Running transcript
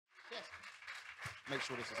Make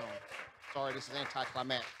sure this is on. Sorry, this is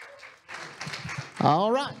anticlimactic. All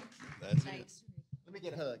right. That's it. Let me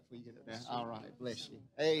get a hug before you get it there. All right. Bless you.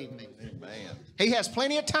 Amen. Amen. He has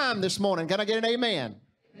plenty of time this morning. Can I get an amen?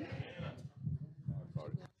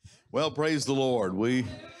 Well, praise the Lord.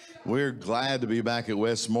 We're glad to be back at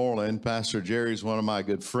Westmoreland. Pastor Jerry's one of my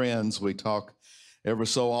good friends. We talk ever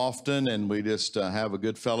so often, and we just have a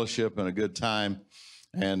good fellowship and a good time.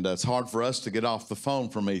 And it's hard for us to get off the phone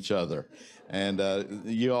from each other. And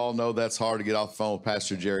you all know that's hard to get off the phone with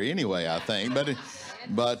Pastor Jerry anyway, I think.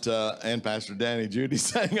 But and Pastor Danny Judy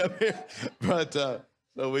sang up here. But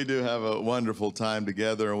so we do have a wonderful time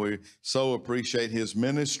together, and we so appreciate his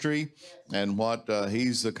ministry and what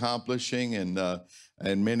he's accomplishing,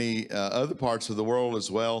 and many other parts of the world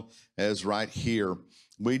as well as right here.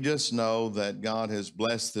 We just know that God has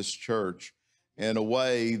blessed this church in a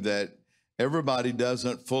way that everybody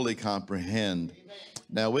doesn't fully comprehend.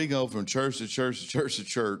 Now, we go from church to church to church to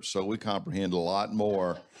church, so we comprehend a lot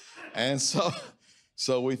more. And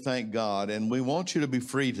so we thank God, and we want you to be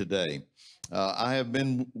free today. I have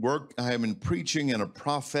been preaching in a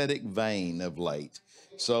prophetic vein of late.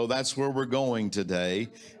 So that's where we're going today,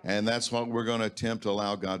 and that's what we're going to attempt to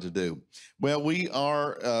allow God to do. Well, we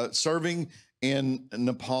are serving in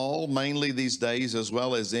Nepal mainly these days, as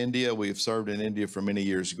well as India. We've served in India for many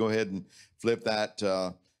years. Go ahead and flip that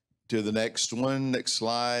to the next one, next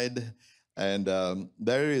slide. And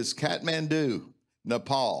there is Kathmandu,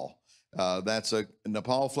 Nepal. That's a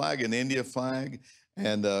Nepal flag, an India flag,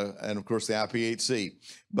 and of course the IPHC.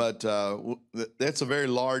 But that's a very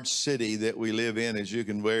large city that we live in, as you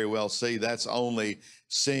can very well see. That's only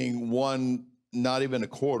seeing one, not even a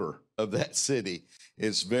quarter of that city.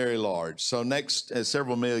 It's very large. So next,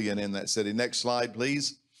 several million in that city. Next slide,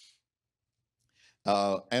 please.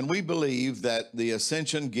 And we believe that the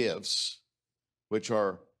ascension gifts, which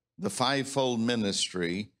are the fivefold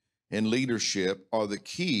ministry and leadership, are the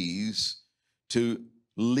keys to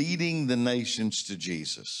leading the nations to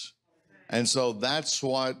Jesus. And so that's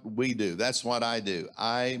what we do. That's what I do.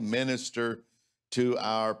 I minister to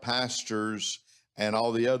our pastors and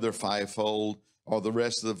all the other fivefold, or the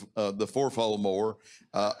rest of the fourfold more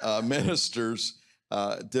ministers,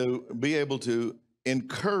 to be able to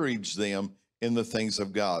encourage them in the things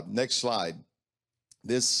of God. Next slide.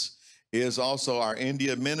 This is also our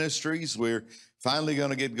India ministries. We're finally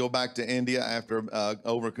going to go back to India after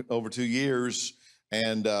over 2 years,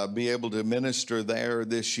 and be able to minister there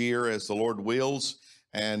this year as the Lord wills.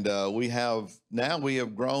 And we have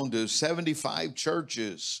grown to 75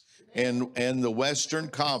 churches in the Western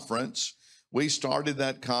Conference. We started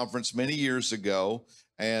that conference many years ago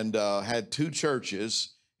and had 2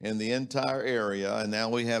 churches in the entire area, and now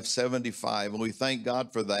we have 75, and we thank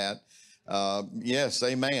God for that. Yes,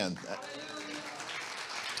 amen.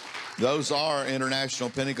 Those are International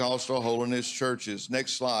Pentecostal Holiness churches.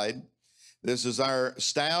 Next slide. This is our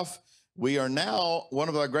staff. We are now, one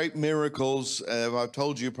of our great miracles, I've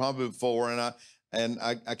told you probably before, and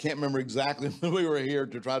I can't remember exactly when we were here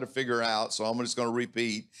to try to figure out, so I'm just going to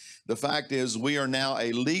repeat. The fact is, we are now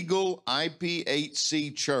a legal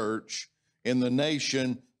IPHC church in the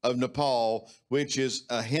nation of Nepal, which is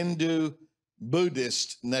a Hindu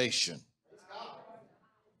Buddhist nation.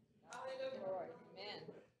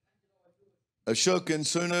 Ashok and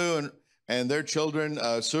Sunu and their children.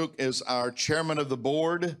 Suk is our chairman of the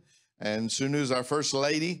board, and Sunu is our first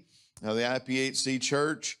lady of the IPHC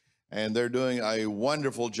church, and they're doing a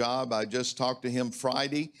wonderful job. I just talked to him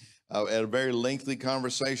Friday at a very lengthy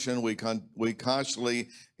conversation. We constantly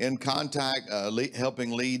in contact,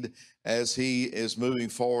 helping lead as he is moving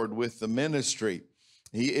forward with the ministry.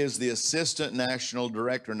 He is the assistant national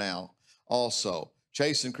director now also.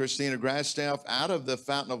 Chase and Christina Grastaff out of the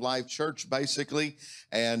Fountain of Life Church, basically,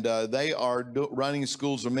 and they are running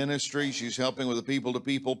schools of ministry. She's helping with the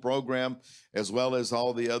people-to-people program, as well as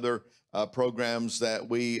all the other programs that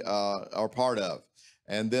we are part of.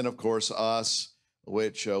 And then, of course, us,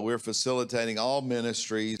 which we're facilitating all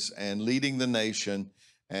ministries and leading the nation.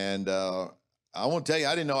 And I want to tell you,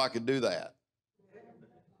 I didn't know I could do that.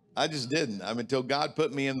 I just didn't. Until God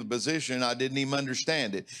put me in the position, I didn't even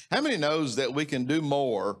understand it. How many knows that we can do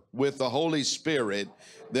more with the Holy Spirit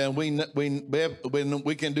than we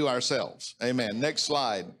can do ourselves? Amen. Next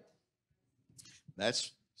slide.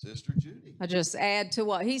 That's Sister Judy. I just add to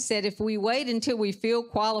what he said. If we wait until we feel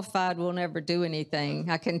qualified, we'll never do anything.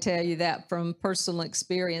 I can tell you that from personal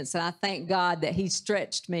experience. And I thank God that he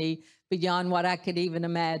stretched me beyond what I could even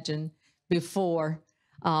imagine before.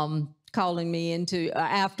 calling me into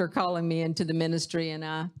after calling me into the ministry and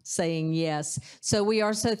I saying yes. So we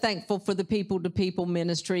are so thankful for the People to People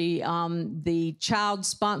ministry. The child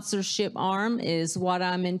sponsorship arm is what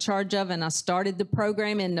I'm in charge of, and I started the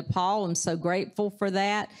program in Nepal. I'm so grateful for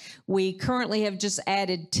that. We currently have just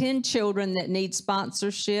added 10 children that need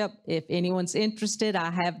sponsorship. If anyone's interested,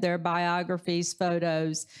 I have their biographies,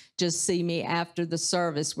 photos. Just see me after the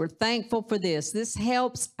service. We're thankful for this. This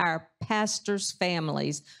helps our pastors'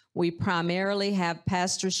 families. We primarily have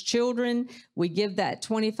pastors' children. We give that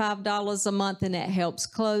 $25 a month, and it helps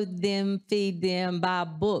clothe them, feed them, buy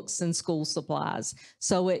books and school supplies.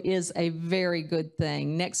 So it is a very good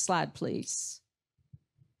thing. Next slide, please.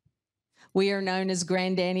 We are known as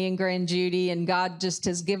Granddaddy and Grand Judy, and God just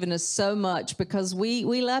has given us so much because we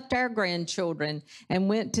left our grandchildren and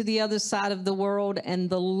went to the other side of the world, and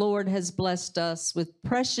the Lord has blessed us with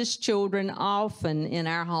precious children often in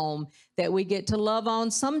our home that we get to love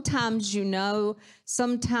on. Sometimes,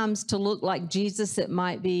 sometimes to look like Jesus, it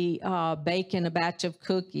might be baking a batch of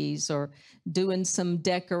cookies or doing some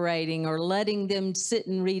decorating or letting them sit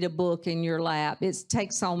and read a book in your lap. It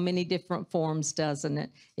takes on many different forms, doesn't it?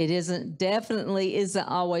 It definitely isn't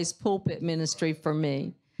always pulpit ministry for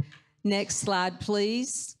me. Next slide,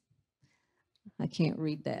 please. I can't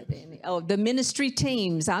read that, Danny. Oh, the ministry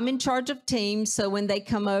teams. I'm in charge of teams, so when they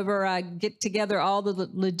come over, I get together all the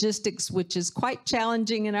logistics, which is quite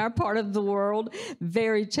challenging in our part of the world.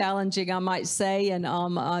 Very challenging, I might say, and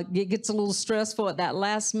it gets a little stressful at that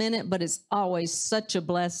last minute, but it's always such a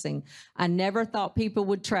blessing. I never thought people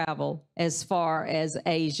would travel as far as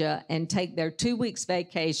Asia and take their 2 weeks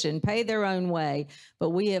vacation, pay their own way, but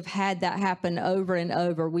we have had that happen over and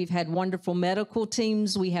over. We've had wonderful medical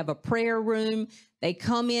teams. We have a prayer room. They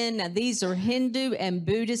come in. Now, these are Hindu and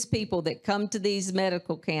Buddhist people that come to these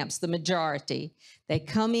medical camps, the majority. They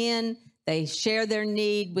come in, they share their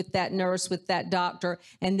need with that nurse, with that doctor,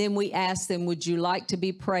 and then we ask them, would you like to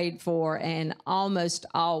be prayed for? And almost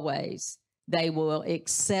always they will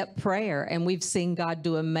accept prayer. And we've seen God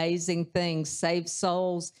do amazing things, save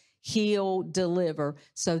souls, heal, deliver.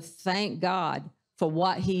 So thank God for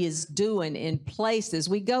what he is doing in places.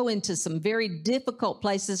 We go into some very difficult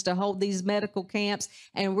places to hold these medical camps,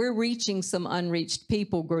 and we're reaching some unreached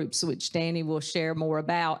people groups, which Danny will share more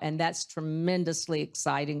about, and that's tremendously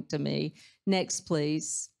exciting to me. Next,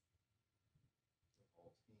 please.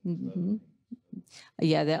 Mm-hmm.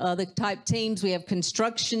 Yeah, the other type teams, we have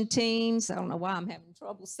construction teams. I don't know why I'm having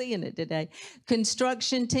trouble seeing it today.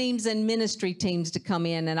 Construction teams and ministry teams to come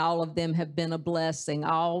in, and all of them have been a blessing,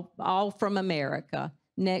 all from America.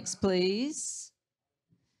 Next, please.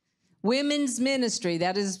 Women's ministry,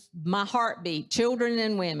 that is my heartbeat, children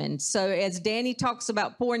and women. So as Danny talks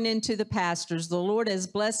about pouring into the pastors, the Lord has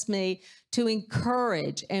blessed me to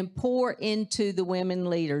encourage and pour into the women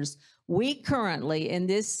leaders. We currently, in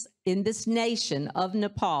this nation of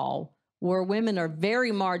Nepal, where women are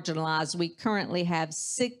very marginalized, we currently have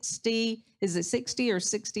 60, is it 60 or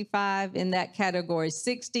 65 in that category?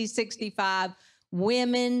 60, 65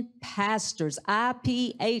 women pastors,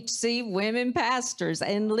 IPHC women pastors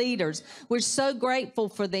and leaders. We're so grateful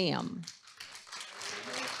for them.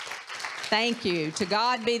 Thank you. To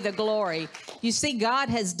God be the glory. You see, God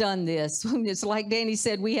has done this. It's like Danny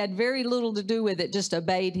said, we had very little to do with it, just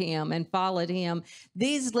obeyed him and followed him.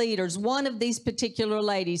 These leaders, one of these particular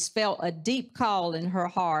ladies felt a deep call in her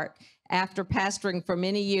heart after pastoring for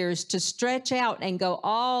many years to stretch out and go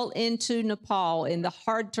all into Nepal in the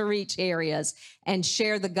hard-to-reach areas and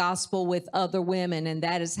share the gospel with other women, and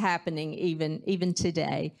that is happening even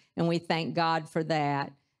today, and we thank God for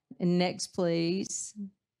that. And next, please.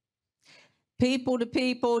 People to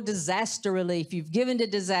people, disaster relief. You've given to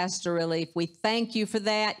disaster relief. We thank you for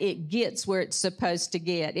that. It gets where it's supposed to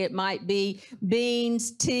get. It might be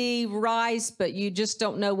beans, tea, rice, but you just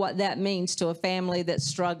don't know what that means to a family that's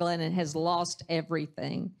struggling and has lost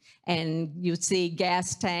everything. And you see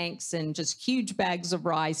gas tanks and just huge bags of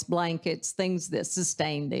rice, blankets, things that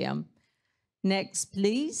sustain them. Next,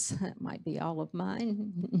 please. That might be all of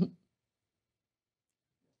mine.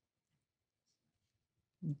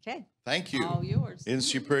 Okay. Thank you. All yours. Isn't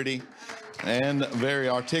she pretty and very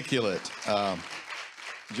articulate?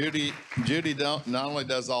 Judy not only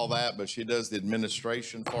does all that, but she does the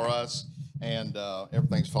administration for us, and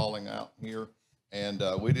everything's falling out here. And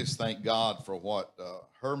we just thank God for what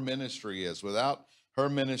her ministry is. Without her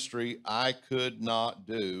ministry, I could not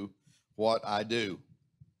do what I do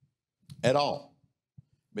at all,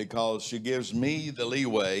 because she gives me the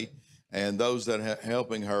leeway, and those that are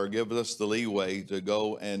helping her give us the leeway to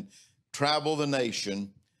go and travel the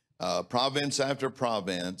nation, province after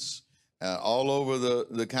province, all over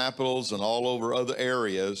the capitals and all over other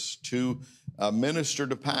areas to minister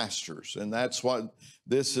to pastors. And that's what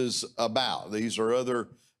this is about. These are other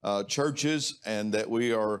churches and that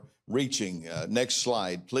we are reaching. Next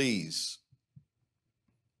slide, please.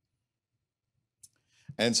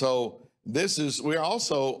 And so we're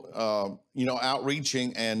also,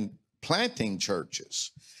 outreaching and planting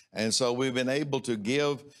churches. And so we've been able to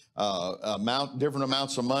give different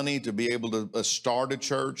amounts of money to be able to start a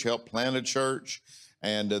church, help plant a church.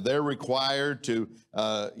 And they're required to,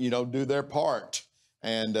 do their part.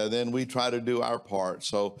 And then we try to do our part.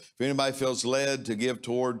 So if anybody feels led to give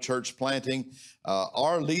toward church planting,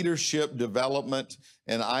 our leadership development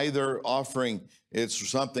and either offering, it's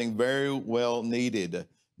something very well needed.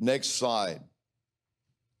 Next slide.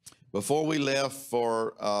 Before we left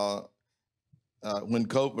for when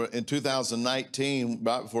COVID, in 2019,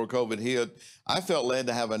 right before COVID hit, I felt led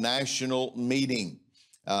to have a national meeting.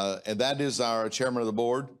 And that is our chairman of the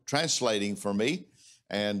board translating for me.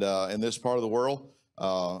 And in this part of the world,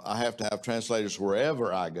 I have to have translators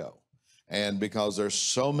wherever I go. And because there's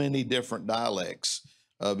so many different dialects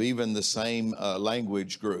of even the same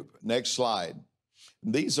language group. Next slide.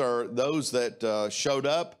 These are those that showed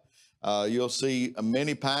up. You'll see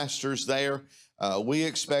many pastors there. We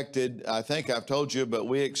expected, I think I've told you, but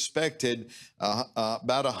we expected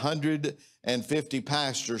about 150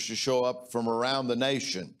 pastors to show up from around the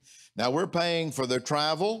nation. Now, we're paying for their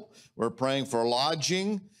travel, we're paying for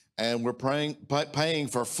lodging, and we're paying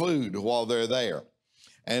for food while they're there.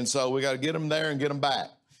 And so we got to get them there and get them back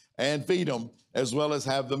and feed them as well as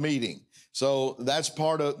have the meeting. So that's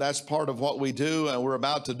part of what we do, and we're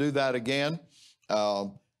about to do that again.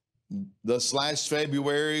 This last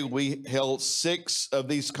February, we held 6 of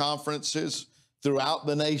these conferences throughout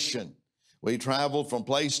the nation. We traveled from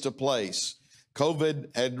place to place.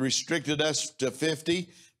 COVID had restricted us to 50,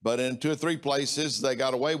 but in 2 or 3 places, they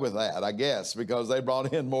got away with that, I guess, because they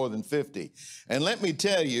brought in more than 50. And let me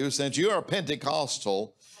tell you, since you are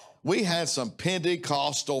Pentecostal, we had some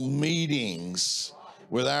Pentecostal meetings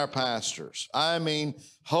with our pastors. I mean,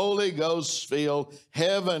 Holy Ghost filled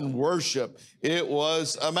heaven worship. It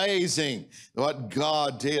was amazing what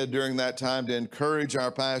God did during that time to encourage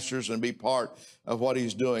our pastors and be part of what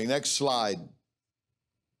he's doing. Next slide.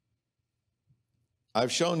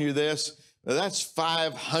 I've shown you this. That's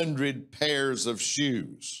 500 pairs of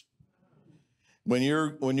shoes. When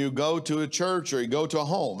you go to a church or you go to a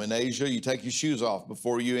home in Asia, you take your shoes off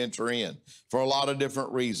before you enter in for a lot of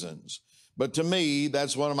different reasons. But to me,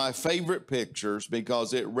 that's one of my favorite pictures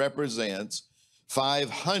because it represents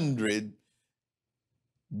 500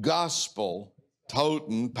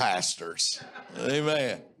 gospel-toting pastors.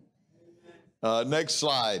 Amen. Next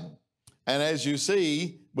slide. And as you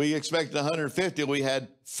see, we expected 150. We had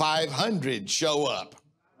 500 show up.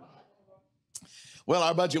 Well,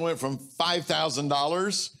 our budget went from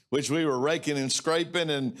 $5,000, which we were raking and scraping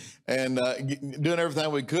and doing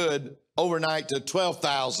everything we could, overnight to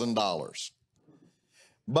 $12,000.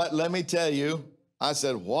 But let me tell you, I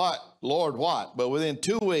said, what? Lord, what? But within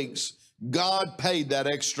 2 weeks, God paid that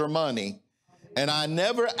extra money, and I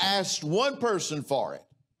never asked one person for it.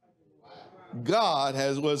 God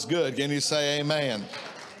was good. Can you say amen?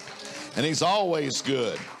 And he's always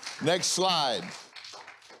good. Next slide.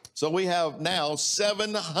 So we have now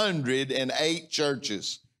 708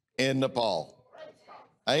 churches in Nepal.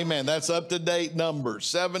 Amen. That's up-to-date numbers,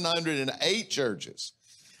 708 churches.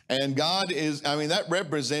 And God is, that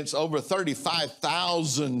represents over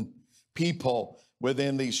 35,000 people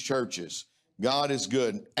within these churches. God is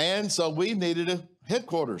good. And so we needed a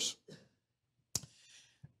headquarters.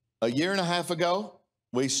 A year and a half ago,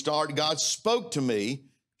 God spoke to me,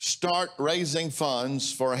 start raising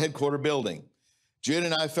funds for a headquarter building. Jude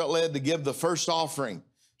and I felt led to give the first offering.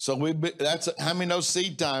 So that's how many know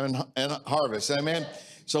seed time and harvest, amen?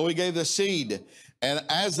 So we gave the seed. And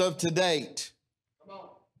as of to date,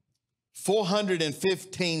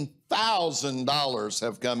 $415,000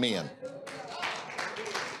 have come in.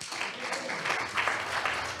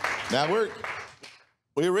 Now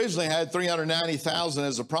we originally had $390,000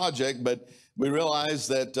 as a project, but we realized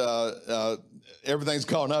that everything's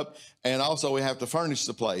gone up, and also we have to furnish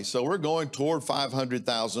the place. So we're going toward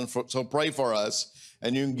 $500,000. So pray for us,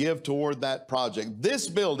 and you can give toward that project. This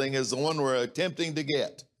building is the one we're attempting to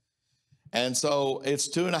get, and so it's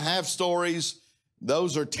 2.5 stories.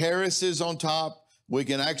 Those are terraces on top. We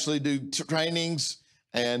can actually do trainings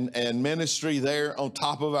and ministry there on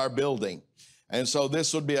top of our building. And so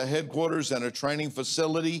this would be a headquarters and a training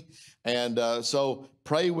facility. And so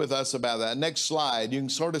pray with us about that. Next slide. You can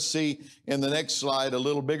sort of see in the next slide a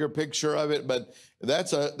little bigger picture of it, but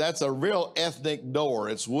that's a real ethnic door.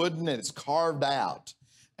 It's wooden and it's carved out.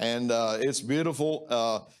 And it's beautiful,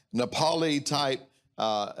 Nepali type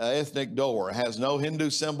ethnic door. It has no Hindu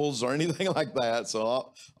symbols or anything like that.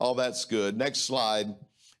 So all that's good. Next slide.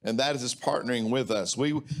 And that is partnering with us.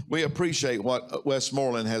 We appreciate what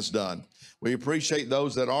Westmoreland has done. We appreciate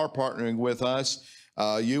those that are partnering with us.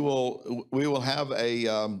 We will have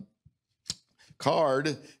a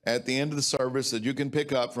card at the end of the service that you can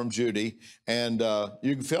pick up from Judy, and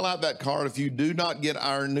you can fill out that card if you do not get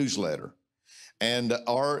our newsletter.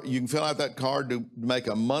 Or you can fill out that card to make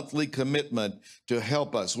a monthly commitment to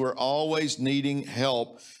help us. We're always needing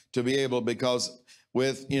help to be able, because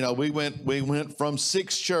we went from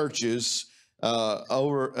 6 churches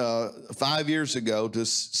over 5 years ago to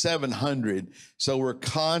 700. So we're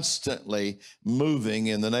constantly moving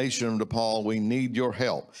in the nation of Nepal. We need your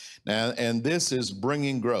help. Now, and this is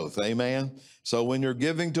bringing growth. Amen. So when you're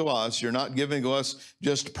giving to us, you're not giving to us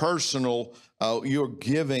just personal, you're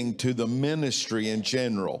giving to the ministry in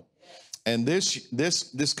general. And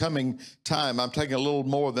this coming time, I'm taking a little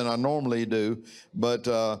more than I normally do, but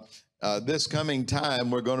this coming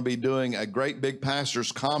time, we're going to be doing a great big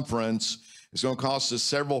pastors conference. It's going to cost us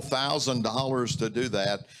several $1,000s to do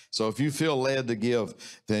that. So if you feel led to give,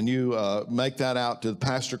 then you make that out to the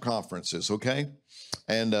pastor conferences, okay?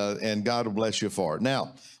 And God will bless you for it.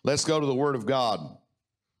 Now, let's go to the Word of God.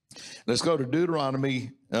 Let's go to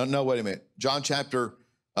Deuteronomy. No, wait a minute. John chapter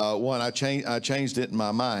 1. I changed it in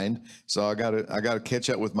my mind, so I got to catch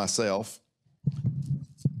up with myself.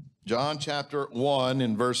 John chapter 1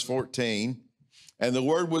 in verse 14. And the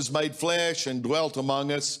Word was made flesh and dwelt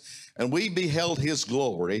among us, and we beheld his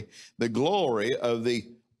glory, the glory of the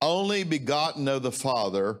only begotten of the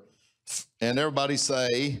Father. And everybody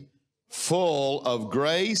say, full of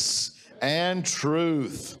grace and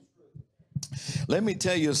truth. Let me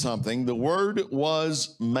tell you something. The Word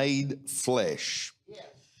was made flesh.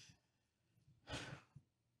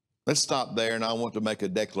 Let's stop there, and I want to make a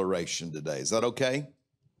declaration today. Is that okay?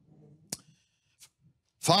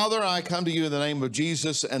 Father, I come to you in the name of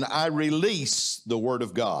Jesus, and I release the Word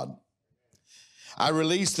of God. I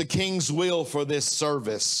release the King's will for this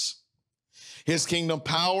service. His kingdom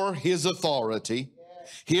power, his authority,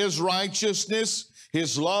 his righteousness,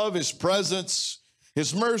 his love, his presence,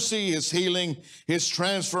 his mercy, his healing, his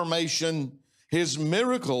transformation, his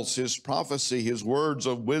miracles, his prophecy, his words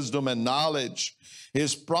of wisdom and knowledge,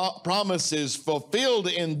 his promises fulfilled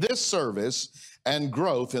in this service, and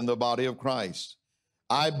growth in the body of Christ.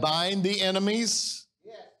 I bind the enemy's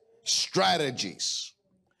strategies,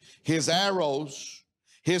 his arrows,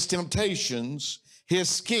 his temptations, his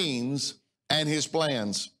schemes, and his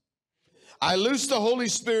plans. I loose the Holy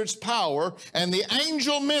Spirit's power and the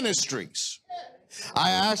angel ministries. I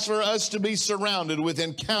ask for us to be surrounded with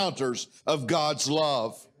encounters of God's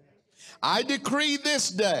love. I decree this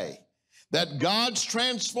day that God's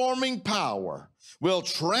transforming power will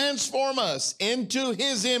transform us into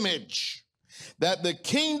his image, that the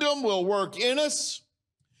kingdom will work in us,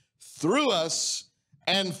 through us,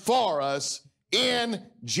 and for us in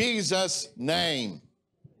Jesus' name.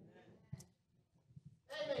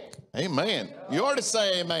 Amen. You ought to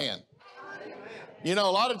say amen. You know,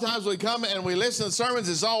 a lot of times we come and we listen to sermons,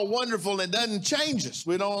 it's all wonderful and it doesn't change us.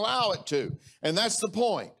 We don't allow it to. And that's the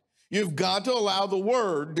point. You've got to allow the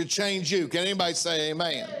Word to change you. Can anybody say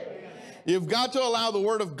amen? You've got to allow the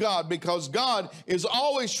Word of God, because God is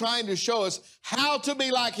always trying to show us how to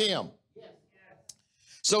be like him.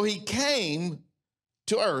 So he came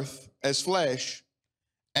to earth as flesh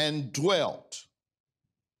and dwelt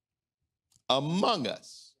among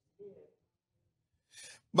us.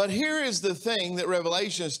 But here is the thing that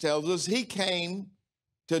Revelation tells us. He came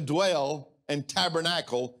to dwell and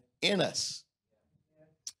tabernacle in us.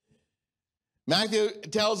 Matthew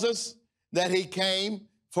tells us that he came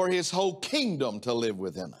for his whole kingdom to live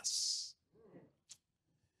within us.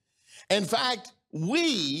 In fact,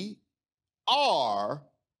 we are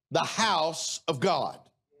the house of God.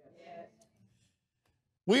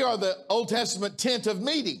 We are the Old Testament tent of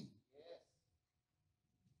meeting.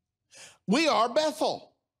 We are Bethel.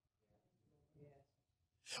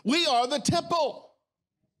 We are the temple,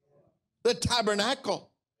 the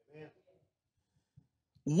tabernacle.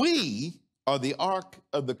 We are the Ark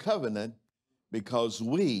of the Covenant because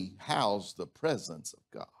we house the presence of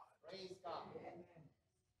God.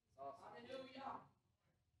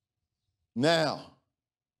 Now,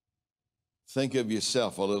 think of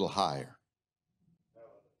yourself a little higher.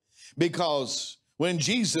 Because when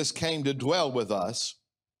Jesus came to dwell with us,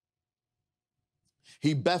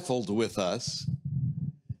 he Betheled with us,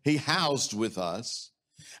 he housed with us,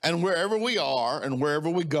 and wherever we are and wherever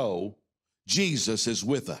we go, Jesus is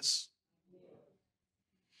with us.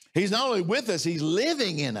 He's not only with us, he's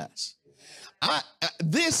living in us.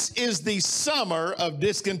 This is the summer of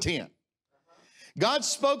discontent. God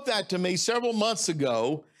spoke that to me several months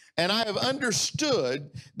ago, and I have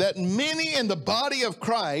understood that many in the body of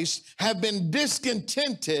Christ have been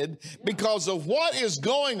discontented because of what is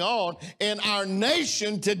going on in our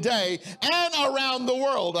nation today and around the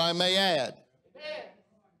world, I may add.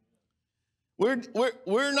 We're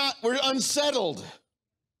unsettled.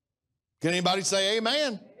 Can anybody say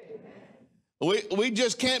amen? We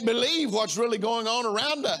just can't believe what's really going on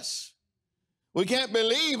around us. We can't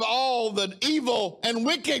believe all the evil and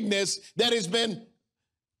wickedness that has been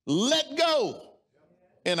let go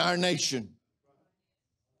in our nation.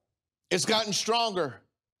 It's gotten stronger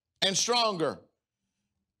and stronger,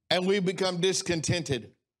 and we've become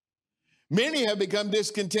discontented. Many have become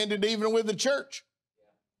discontented even with the church.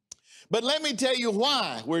 But let me tell you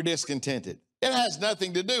why we're discontented. It has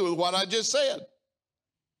nothing to do with what I just said.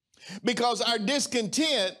 Because our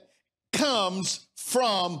discontent comes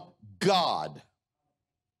from God.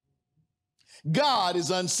 God is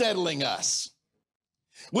unsettling us.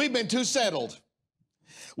 We've been too settled.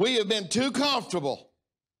 We have been too comfortable.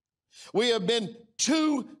 We have been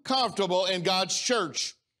too comfortable in God's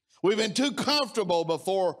church. We've been too comfortable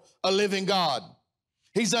before a living God.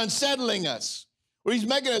 He's unsettling us. He's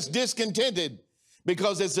making us discontented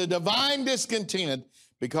because it's a divine discontent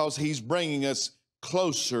because he's bringing us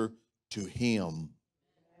closer to him.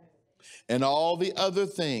 And all the other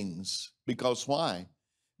things, because why?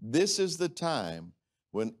 This is the time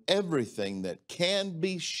when everything that can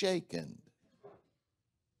be shaken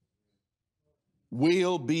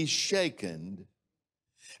will be shaken,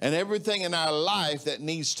 and everything in our life that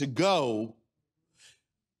needs to go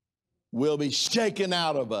will be shaken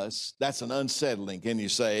out of us. That's an unsettling. Can you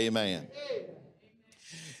say amen?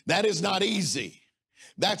 That is not easy.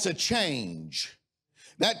 That's a change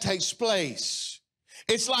that takes place.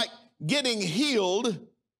 It's like getting healed,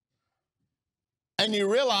 and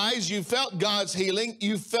you realize you felt God's healing.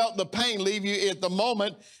 You felt the pain leave you at the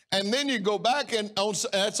moment, and then you go back, and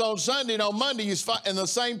that's on Sunday, and on Monday, and the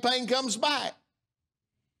same pain comes back.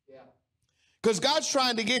 Because God's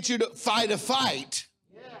trying to get you to fight a fight.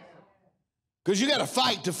 Because you got to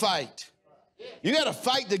fight to fight. You got to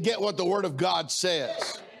fight to get what the Word of God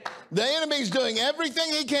says. The enemy's doing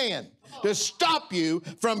everything he can to stop you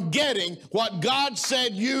from getting what God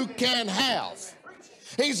said you can have.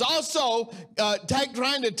 He's also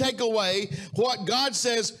trying to take away what God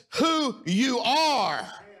says who you are.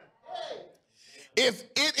 If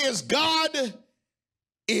it is God,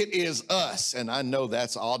 it is us. And I know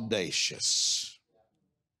that's audacious.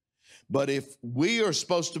 But if we are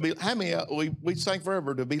supposed to be, how many, we sang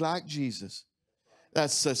forever to be like Jesus.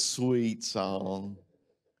 That's a sweet song.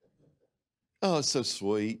 Oh, it's so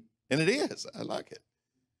sweet. And it is. I like it.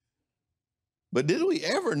 But did we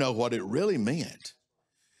ever know what it really meant?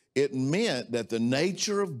 It meant that the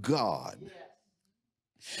nature of God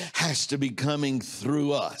has to be coming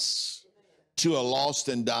through us to a lost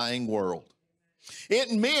and dying world.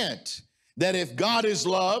 It meant that if God is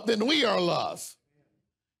love, then we are love.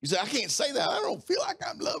 You say, I can't say that. I don't feel like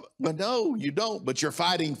I'm loving. But no, you don't, but you're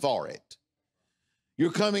fighting for it.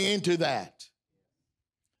 You're coming into that.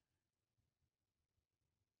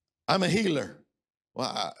 I'm a healer.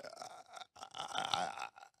 Well,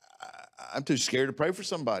 I'm too scared to pray for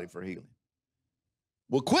somebody for healing.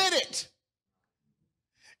 Well, quit it.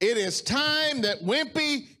 It is time that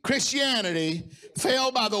wimpy Christianity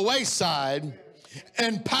fell by the wayside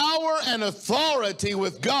and power and authority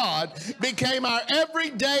with God became our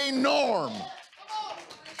everyday norm.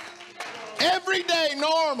 Everyday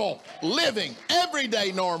normal living.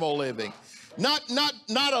 Everyday normal living. Not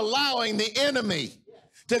allowing the enemy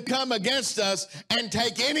to come against us and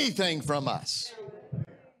take anything from us.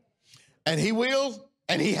 And he will,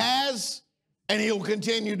 and he has, and he'll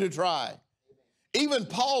continue to try. Even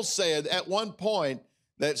Paul said at one point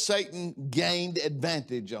that Satan gained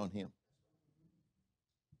advantage on him.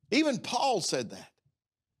 Even Paul said that.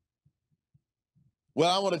 Well,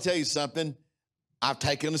 I want to tell you something. I've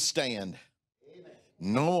taken a stand.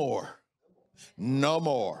 No more. No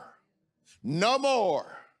more. No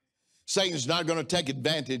more Satan's not going to take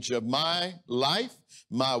advantage of my life,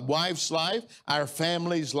 my wife's life, our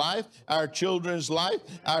family's life, our children's life,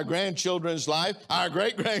 our grandchildren's life, our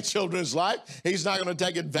great-grandchildren's life. He's not going to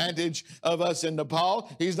take advantage of us in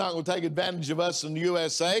Nepal. He's not going to take advantage of us in the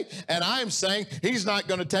USA. And I'm saying he's not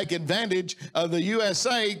going to take advantage of the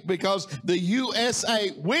USA because the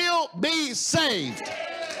USA will be saved.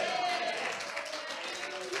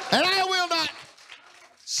 And I will not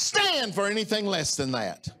stand for anything less than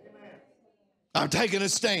that. I'm taking a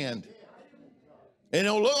stand. It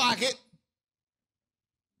don't look like it.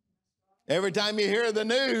 Every time you hear the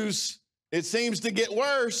news, it seems to get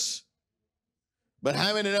worse. But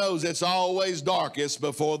how many knows it's always darkest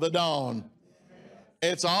before the dawn?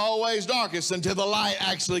 It's always darkest until the light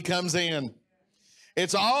actually comes in.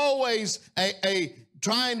 It's always a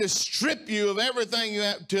trying to strip you of everything you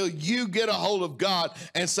have till you get a hold of God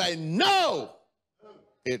and say, no,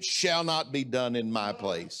 it shall not be done in my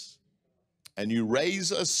place. And you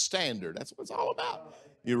raise a standard. That's what it's all about.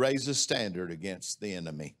 You raise a standard against the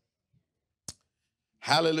enemy.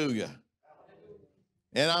 Hallelujah.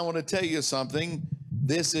 And I want to tell you something.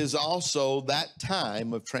 This is also that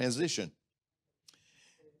time of transition.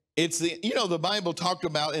 It's the Bible talked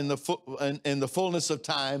about in the fullness of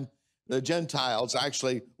time, the Gentiles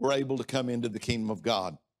actually were able to come into the kingdom of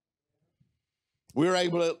God. We were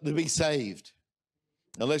able to be saved.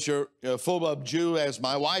 Unless you're a full-blood Jew, as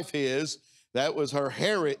my wife is, that's her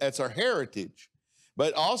heritage.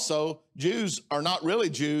 But also, Jews are not really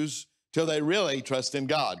Jews till they really trust in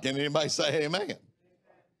God. Can anybody say amen?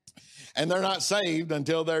 And they're not saved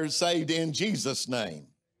until they're saved in Jesus' name.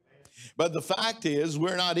 But the fact is,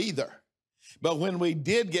 we're not either. But when we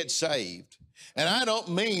did get saved, and I don't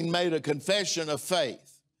mean made a confession of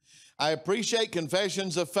faith. I appreciate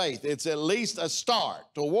confessions of faith. It's at least a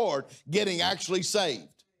start toward getting actually saved.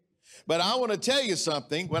 But I want to tell you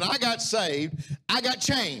something. When I got saved, I got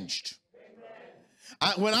changed.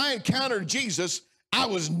 When I encountered Jesus, I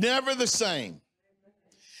was never the same.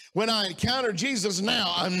 When I encounter Jesus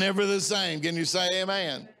now, I'm never the same. Can you say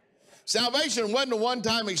amen? Salvation wasn't a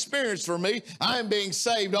one-time experience for me. I am being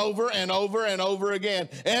saved over and over and over again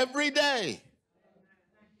every day.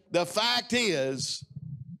 The fact is,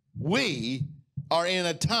 we are in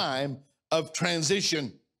a time of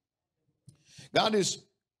transition. God is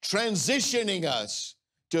transitioning us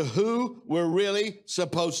to who we're really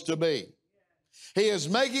supposed to be. He is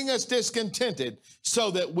making us discontented so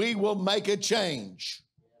that we will make a change.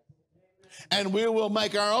 And we will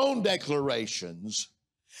make our own declarations.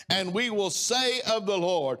 And we will say of the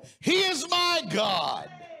Lord, He is my God,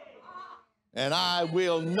 and I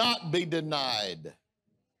will not be denied.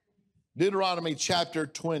 Deuteronomy chapter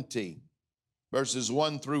 20, verses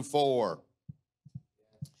 1 through 4.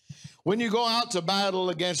 When you go out to battle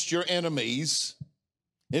against your enemies,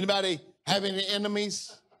 anybody have any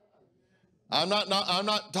enemies? I'm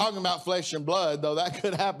not talking about flesh and blood, though that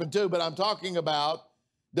could happen too, but I'm talking about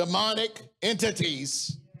demonic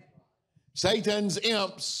entities, Satan's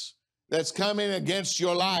imps that's coming against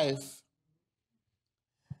your life,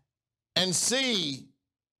 and see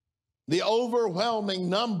the overwhelming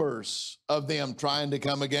numbers of them trying to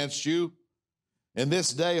come against you. In this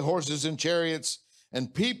day, horses and chariots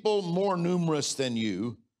and people more numerous than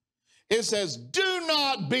you. It says, do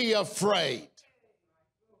not be afraid.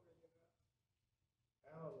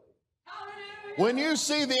 When you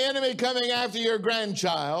see the enemy coming after your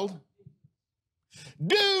grandchild,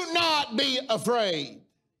 do not be afraid.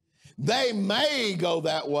 They may go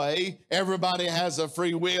that way. Everybody has a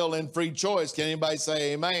free will and free choice. Can anybody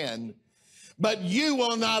say amen? But you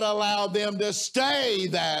will not allow them to stay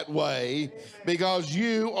that way, because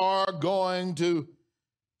you are going to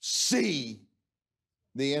see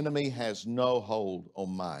the enemy has no hold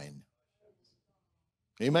on mine.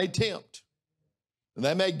 He may tempt, and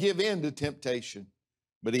they may give in to temptation,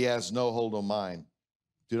 but he has no hold on mine.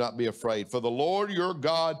 Do not be afraid, for the Lord your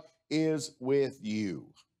God is with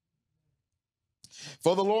you.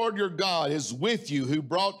 For the Lord your God is with you, who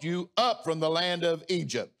brought you up from the land of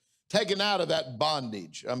Egypt, taken out of that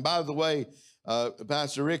bondage. And by the way,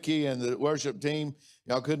 Pastor Ricky and the worship team,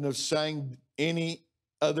 y'all couldn't have sang any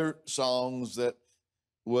other songs that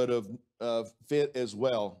would have fit as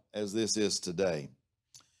well as this is today.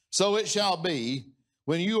 So it shall be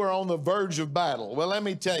when you are on the verge of battle. Well, let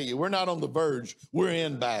me tell you, we're not on the verge. We're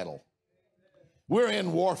in battle. We're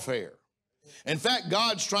in warfare. In fact,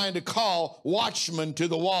 God's trying to call watchmen to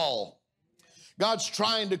the wall. God's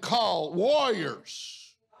trying to call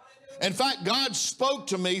warriors. In fact, God spoke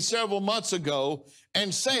to me several months ago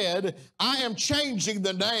and said, I am changing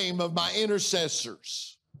the name of my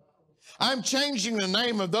intercessors. I'm changing the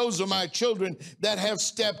name of those of my children that have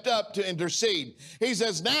stepped up to intercede. He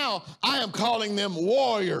says, now I am calling them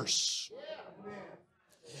warriors.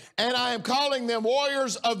 And I am calling them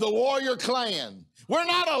warriors of the warrior clan. We're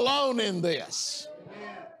not alone in this.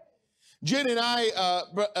 Jenny and I,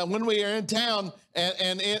 when we are in town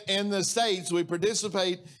and in the States, we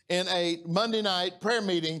participate in a Monday night prayer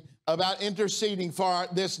meeting about interceding for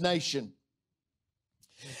this nation.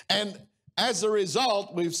 And as a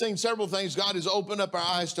result, we've seen several things. God has opened up our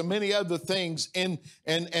eyes to many other things and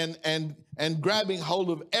grabbing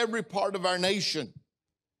hold of every part of our nation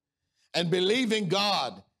and believing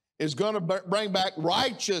God is going to bring back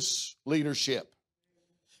righteous leadership,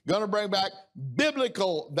 going to bring back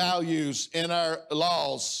biblical values in our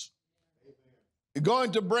laws,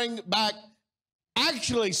 going to bring back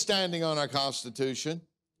actually standing on our Constitution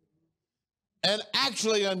and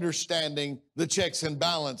actually understanding the checks and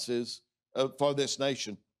balances for this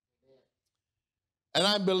nation. And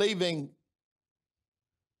I'm believing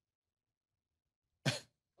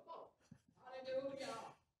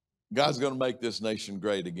God's going to make this nation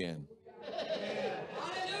great again.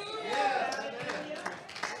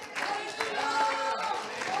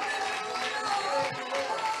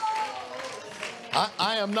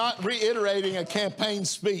 I am not reiterating a campaign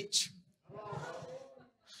speech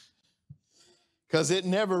because it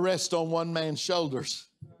never rests on one man's shoulders.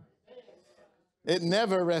 It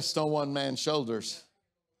never rests on one man's shoulders.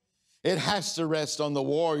 It has to rest on the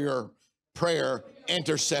warrior prayer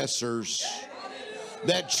intercessors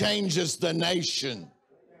that changes the nation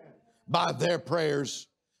by their prayers,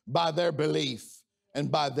 by their belief,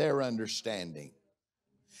 and by their understanding.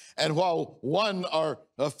 And while one or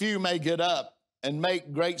a few may get up and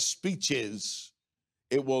make great speeches,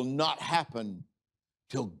 it will not happen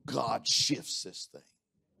till God shifts this thing.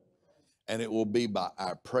 And it will be by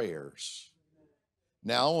our prayers.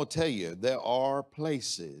 Now, I want to tell you, there are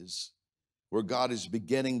places where God is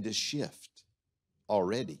beginning to shift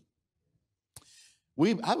already.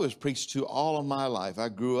 I was preached to all of my life. I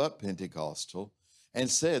grew up Pentecostal and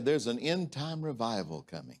said there's an end time revival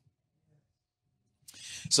coming.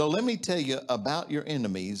 So let me tell you about your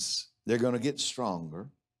enemies. They're going to get stronger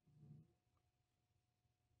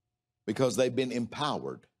because they've been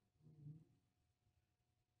empowered.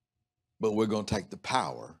 But we're going to take the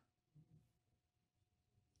power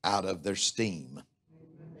out of their steam.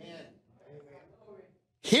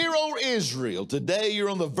 Hear, O Israel, today you're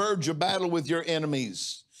on the verge of battle with your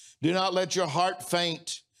enemies. Do not let your heart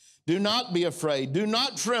faint. Do not be afraid. Do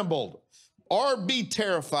not tremble or be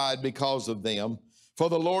terrified because of them. For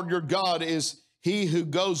the Lord your God is he who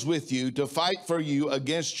goes with you to fight for you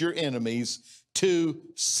against your enemies to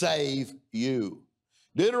save you.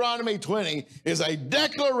 Deuteronomy 20 is a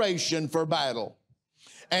declaration for battle.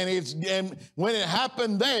 And when it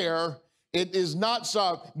happened there, it is not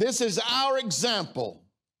so. This is our example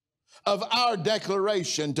of our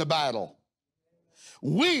declaration to battle.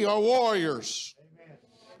 We are warriors.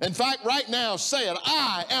 In fact, right now, say it.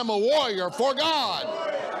 I am a warrior for God.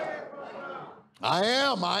 I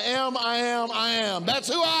am. That's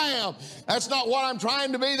who I am. That's not what I'm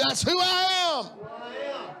trying to be. That's who I am.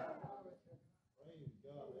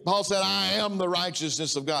 Paul said, I am the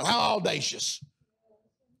righteousness of God. How audacious.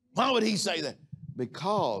 Why would he say that?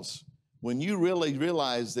 Because when you really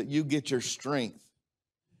realize that you get your strength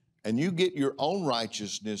and you get your own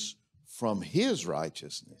righteousness from his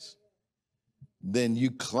righteousness, then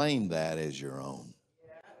you claim that as your own.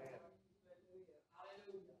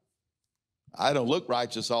 I don't look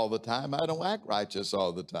righteous all the time. I don't act righteous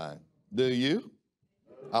all the time. Do you?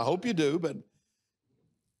 I hope you do,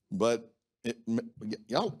 but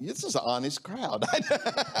y'all, this is an honest crowd.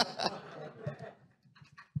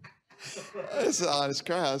 It's an honest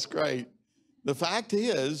crowd. It's great. The fact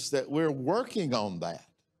is that we're working on that.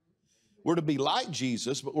 We're to be like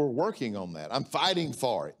Jesus, but we're working on that. I'm fighting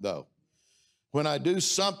for it, though. When I do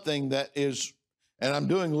something that is, and I'm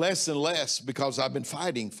doing less and less because I've been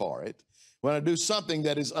fighting for it, when I do something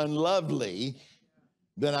that is unlovely,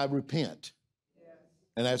 then I repent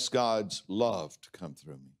and ask God's love to come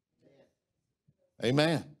through me.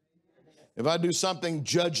 Amen. If I do something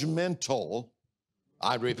judgmental,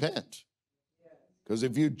 I repent. Because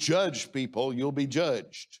if you judge people, you'll be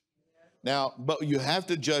judged. Now, but you have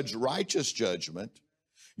to judge righteous judgment.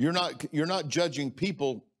 You're not judging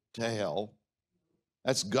people to hell.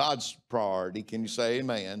 That's God's priority. Can you say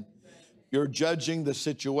amen? You're judging the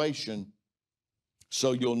situation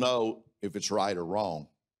so you'll know if it's right or wrong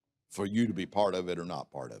for you to be part of it or not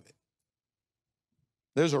part of it.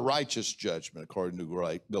 There's a righteous judgment according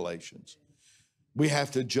to Galatians. We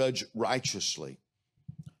have to judge righteously.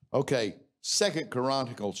 Okay, 2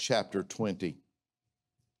 Chronicles chapter 20.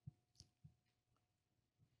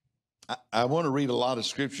 I want to read a lot of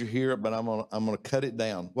scripture here, but I'm going to cut it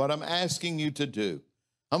down. What I'm asking you to do,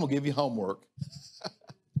 I'm going to give you homework.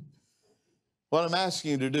 What I'm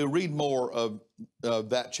asking you to do, read more of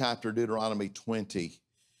that chapter, Deuteronomy 20,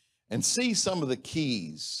 and see some of the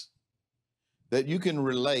keys that you can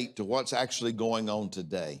relate to what's actually going on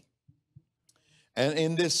today. And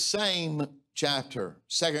in this same chapter,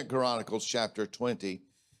 2 Chronicles chapter 20,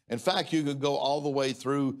 in fact, you could go all the way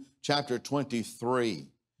through chapter 23,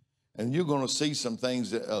 and you're going to see some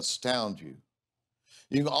things that astound you.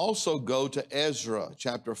 You can also go to Ezra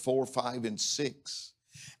chapter 4, 5, and 6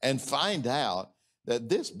 and find out that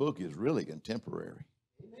this book is really contemporary.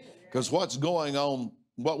 Because what's going on,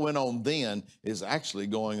 what went on then is actually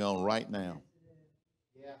going on right now.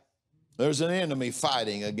 There's an enemy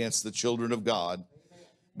fighting against the children of God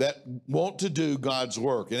that want to do God's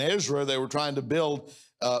work. In Ezra, they were trying to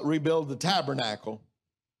rebuild the tabernacle.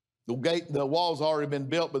 The wall's already been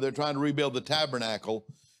built, but they're trying to rebuild the tabernacle.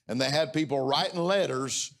 And they had people writing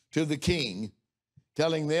letters to the king,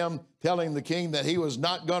 telling the king that he was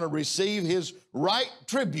not going to receive his right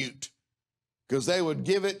tribute because they would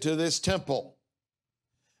give it to this temple.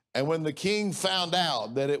 And when the king found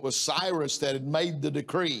out that it was Cyrus that had made the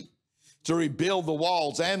decree to rebuild the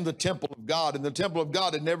walls and the temple of God, and the temple of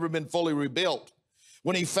God had never been fully rebuilt,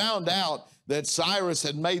 when he found out that Cyrus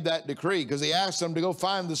had made that decree, because he asked them to go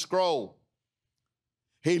find the scroll,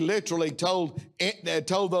 he literally told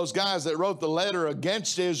those guys that wrote the letter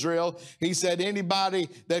against Israel, he said, anybody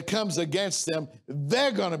that comes against them,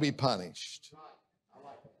 they're going to be punished.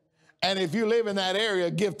 And if you live in that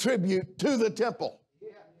area, give tribute to the temple.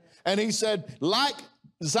 And he said, like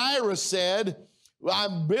Cyrus said,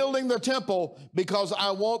 I'm building the temple because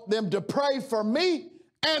I want them to pray for me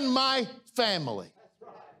and my family.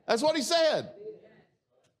 That's what he said.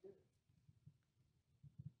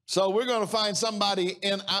 So we're going to find somebody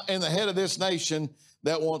in the head of this nation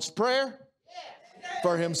that wants prayer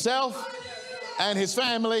for himself and his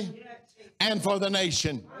family and for the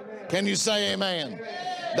nation. Can you say amen?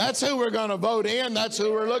 That's who we're going to vote in. That's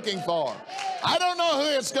who we're looking for. I don't know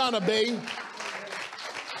who it's going to be.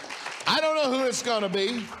 I don't know who it's going to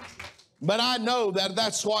be, but I know that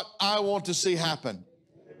that's what I want to see happen.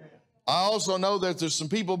 I also know that there's some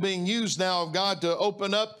people being used now of God to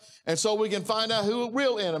open up, and so we can find out who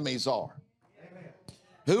real enemies are.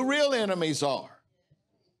 Who real enemies are.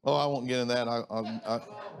 Oh, I won't get in that.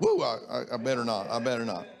 I better not. I better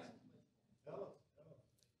not.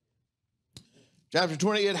 Chapter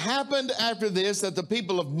 20, it happened after this that the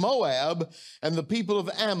people of Moab and the people of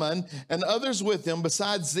Ammon and others with them,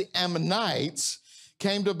 besides the Ammonites,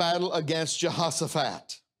 came to battle against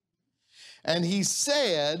Jehoshaphat. And he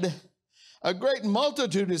said, a great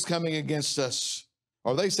multitude is coming against us.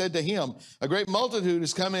 Or they said to him, a great multitude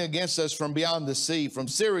is coming against us from beyond the sea, from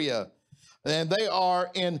Syria. And they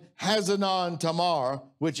are in Hazanon Tamar,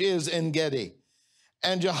 which is En Gedi.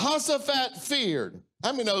 And Jehoshaphat feared.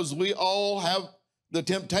 How many knows we all have the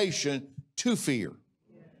temptation to fear?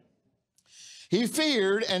 He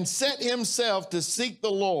feared and set himself to seek the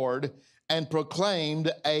Lord and proclaimed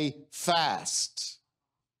a fast.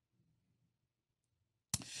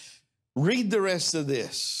 Read the rest of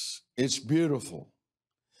this. It's beautiful.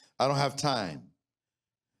 I don't have time.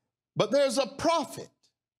 But there's a prophet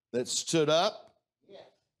that stood up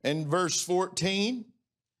in verse 14.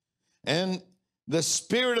 And the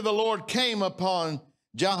Spirit of the Lord came upon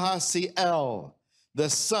Jahaziel, the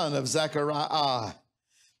son of Zechariah,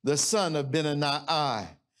 the son of Benaniah,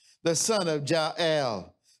 the son of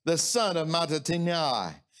Jael, the son of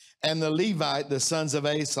Mattaniah, and the Levite, the sons of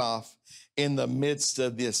Asaph, in the midst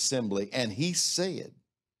of the assembly. And he said,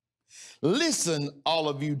 listen, all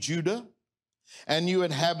of you Judah, and you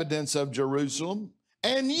inhabitants of Jerusalem,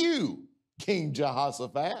 and you, King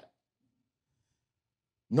Jehoshaphat.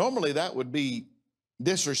 Normally that would be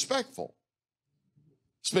disrespectful,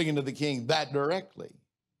 speaking to the king that directly.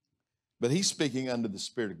 But he's speaking under the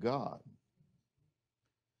Spirit of God.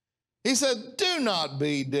 He said, do not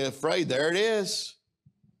be afraid. There it is.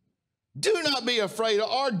 Do not be afraid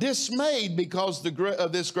or dismayed because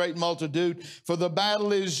of this great multitude, for the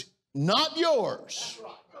battle is not yours,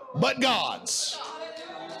 but God's.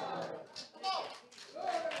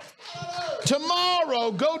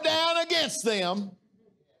 Tomorrow go down against them.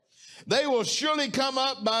 They will surely come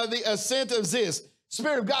up by the ascent of Ziz.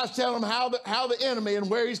 Spirit of God's telling them how the enemy and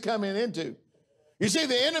where he's coming into. You see,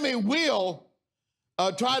 the enemy will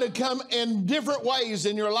try to come in different ways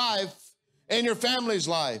in your life, in your family's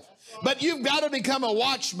life. But you've got to become a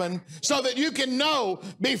watchman so that you can know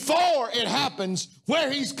before it happens where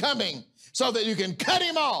he's coming. so that you can cut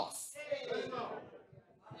him off.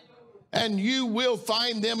 And you will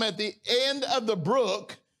find them at the end of the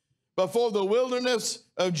brook before the wilderness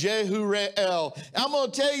of Jeruel. I'm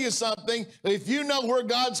going to tell you something. If you know where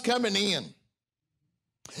God's coming in,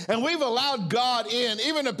 and we've allowed God in,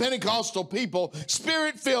 even the Pentecostal people,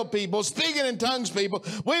 Spirit-filled people, speaking in tongues people,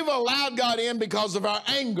 we've allowed God in because of our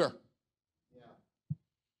anger.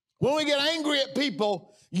 When we get angry at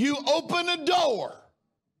people, you open a door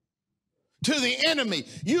to the enemy.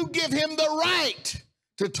 You give him the right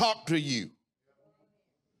to talk to you.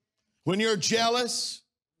 When you're jealous,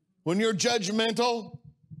 when you're judgmental,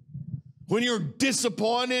 when you're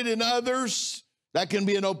disappointed in others, that can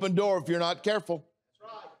be an open door if you're not careful.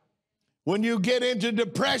 When you get into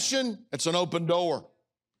depression, it's an open door.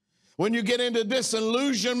 When you get into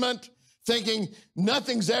disillusionment, thinking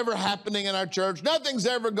nothing's ever happening in our church, nothing's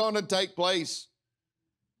ever going to take place,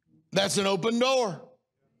 that's an open door.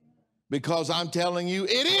 Because I'm telling you,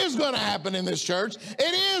 it is going to happen in this church.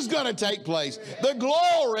 It is going to take place. The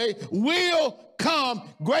glory will come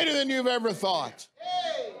greater than you've ever thought.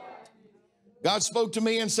 God spoke to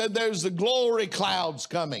me and said there's the glory clouds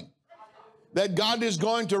coming. That God is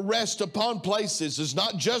going to rest upon places. It's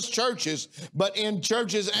not just churches, but in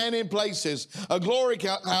churches and in places. A glory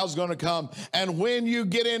cloud is going to come. And when you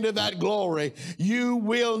get into that glory, you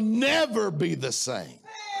will never be the same.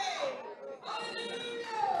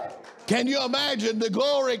 Can you imagine the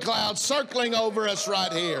glory cloud circling over us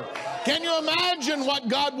right here? Can you imagine what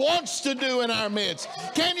God wants to do in our midst?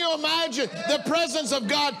 Can you imagine the presence of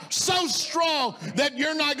God so strong that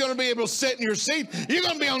you're not going to be able to sit in your seat? You're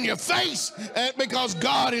going to be on your face because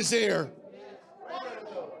God is here.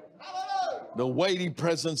 The weighty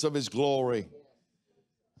presence of his glory.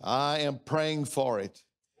 I am praying for it.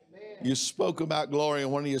 You spoke about glory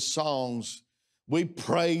in one of your songs. We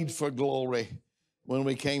prayed for glory. When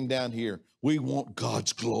we came down here, we want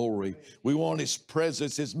God's glory. We want his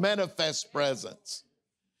presence, his manifest presence.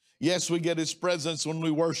 Yes, we get his presence when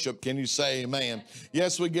we worship. Can you say amen?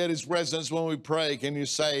 Yes, we get his presence when we pray. Can you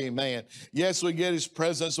say amen? Yes, we get his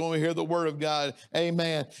presence when we hear the word of God.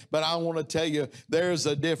 Amen. But I want to tell you, there's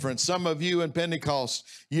a difference. Some of you in Pentecost,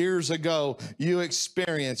 years ago, you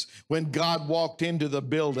experienced when God walked into the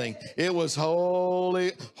building. It was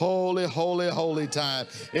holy, holy, holy, holy time.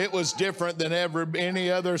 It was different than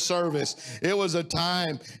any other service. It was a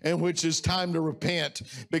time in which it's time to repent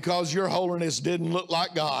because your holiness didn't look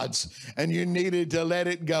like God's. And you needed to let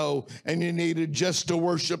it go, and you needed just to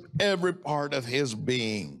worship every part of his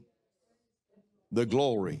being. The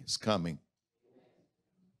glory is coming.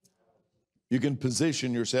 You can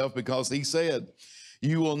position yourself because he said,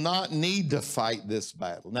 you will not need to fight this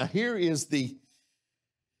battle. Now here is the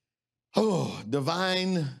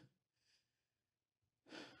divine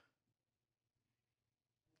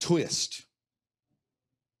twist.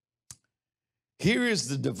 Here is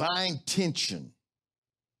the divine tension.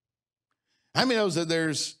 How many knows that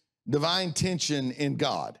there's divine tension in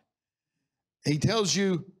God? He tells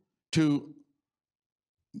you to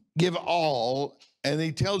give all, and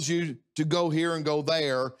he tells you to go here and go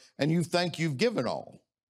there, and you think you've given all.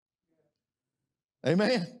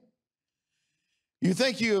 Amen? You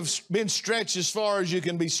think you have been stretched as far as you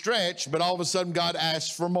can be stretched, but all of a sudden God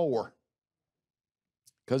asks for more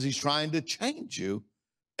because he's trying to change you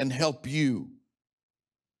and help you.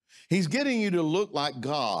 He's getting you to look like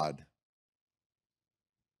God.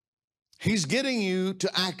 He's getting you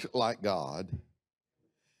to act like God,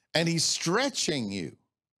 and he's stretching you.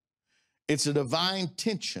 It's a divine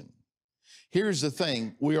tension. Here's the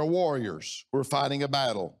thing. We are warriors. We're fighting a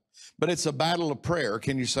battle, but it's a battle of prayer.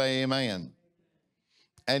 Can you say amen?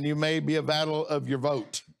 And you may be a battle of your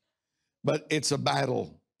vote, but it's a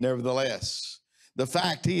battle nevertheless. The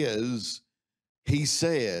fact is, he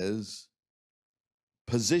says,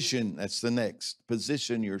 position, that's the next,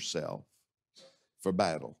 position yourself for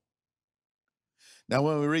battle. Now,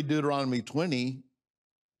 when we read Deuteronomy 20,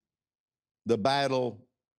 the battle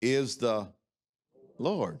is the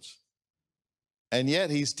Lord's. And yet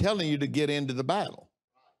he's telling you to get into the battle.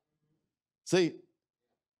 See,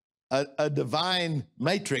 a divine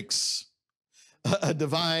matrix, a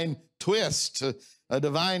divine twist, a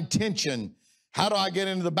divine tension. How do I get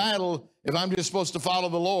into the battle if I'm just supposed to follow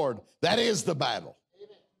the Lord? That is the battle.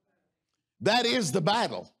 That is the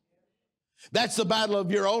battle. That's the battle of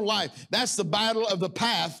your own life. That's the battle of the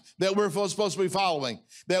path that we're supposed to be following.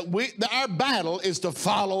 That our battle is to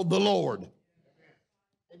follow the Lord.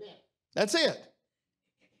 That's it.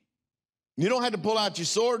 You don't have to pull out your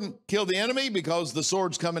sword and kill the enemy because the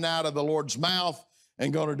sword's coming out of the Lord's mouth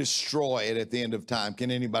and going to destroy it at the end of time. Can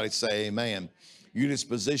anybody say amen? You just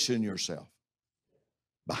position yourself.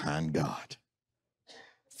 behind God.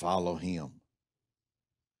 Follow him.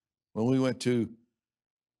 When we went to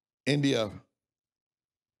India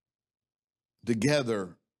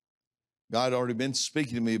together, God had already been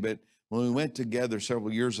speaking to me, but when we went together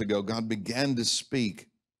several years ago, God began to speak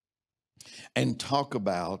and talk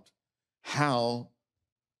about how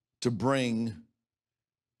to bring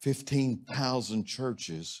 15,000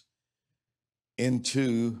 churches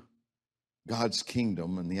into God's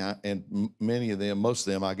kingdom, and many of them, most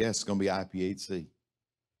of them, I guess, is going to be IPHC.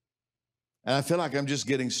 And I feel like I'm just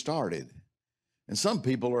getting started. And some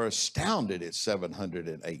people are astounded at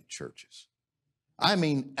 708 churches. I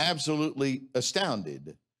mean, absolutely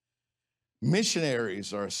astounded.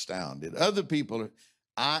 Missionaries are astounded. Other people are,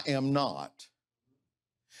 I am not,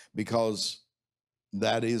 because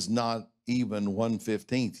that is not even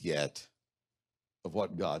 1/15 yet of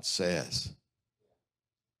what God says.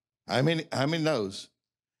 How many knows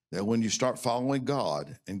that when you start following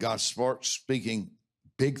God and God starts speaking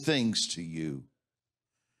big things to you,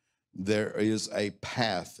 there is a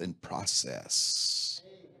path and process.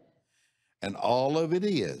 And all of it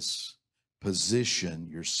is position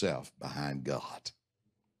yourself behind God.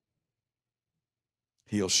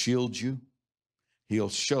 He'll shield you. He'll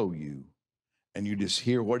show you. And you just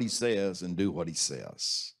hear what he says and do what he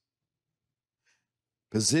says.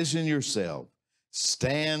 Position yourself.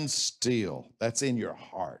 Stand still. That's in your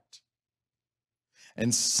heart.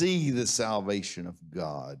 And see the salvation of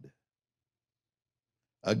God.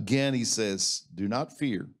 Again, he says, do not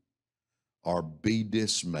fear or be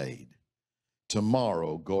dismayed.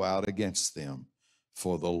 Tomorrow go out against them,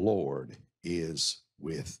 for the Lord is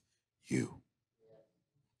with you.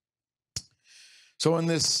 So in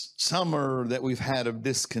this summer that we've had of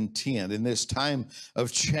discontent, in this time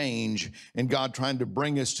of change, and God trying to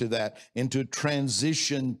bring us to that, into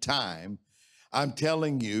transition time, I'm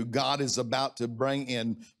telling you, God is about to bring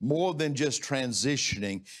in more than just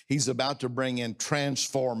transitioning. He's about to bring in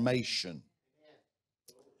transformation.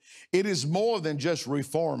 It is more than just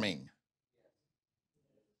reforming.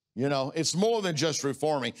 You know, it's more than just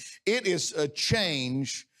reforming. It is a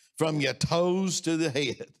change from your toes to the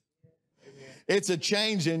head. It's a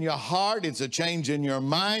change in your heart. It's a change in your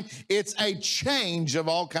mind. It's a change of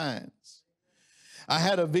all kinds. I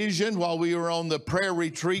had a vision while we were on the prayer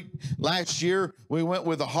retreat last year. We went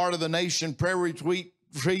with the Heart of the Nation prayer retreat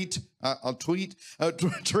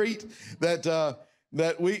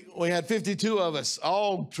that we had 52 of us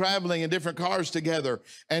all traveling in different cars together.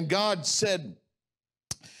 And God said,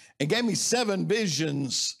 and gave me 7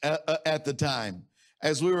 visions at the time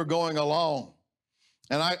as we were going along.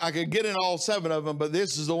 And I could get in all 7 of them, but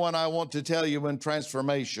this is the one I want to tell you in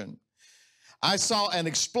transformation. I saw an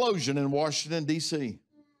explosion in Washington, D.C.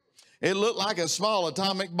 It looked like a small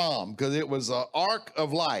atomic bomb because it was an arc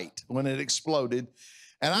of light when it exploded.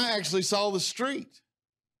 And I actually saw the street.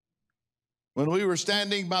 When we were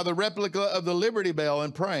standing by the replica of the Liberty Bell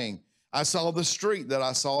and praying, I saw the street that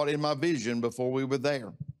I saw it in my vision before we were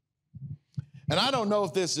there. And I don't know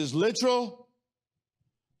if this is literal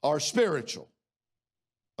or spiritual.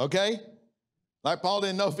 Okay? Like Paul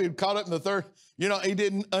didn't know if he'd caught up in the third, he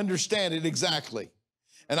didn't understand it exactly.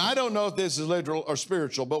 And I don't know if this is literal or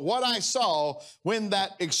spiritual, but what I saw when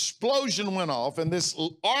that explosion went off and this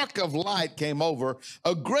arc of light came over,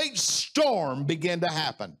 a great storm began to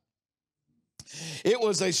happen. It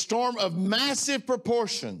was a storm of massive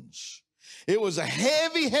proportions. It was a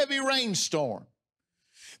heavy, heavy rainstorm.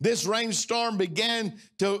 This rainstorm began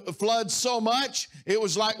to flood so much, it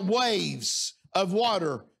was like waves of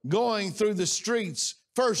water going through the streets,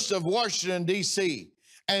 first of Washington, D.C.,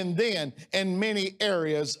 and then in many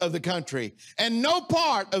areas of the country. And no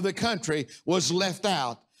part of the country was left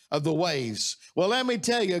out of the waves. Well, let me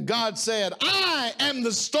tell you, God said, I am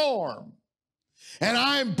the storm, and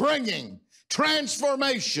I'm bringing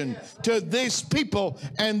transformation to this people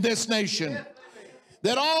and this nation.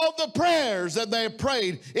 That all the prayers that they have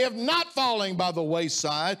prayed, if not falling by the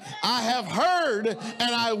wayside, I have heard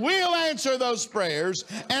and I will answer those prayers,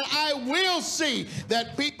 and I will see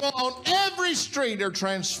that people on every street are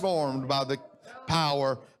transformed by the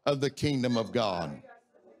power of the kingdom of God.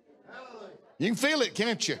 You can feel it,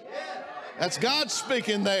 can't you? That's God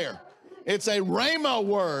speaking there. It's a rhema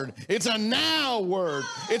word. It's a now word.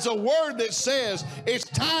 It's a word that says it's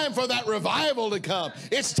time for that revival to come.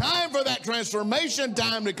 It's time for that transformation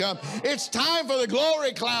time to come. It's time for the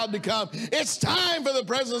glory cloud to come. It's time for the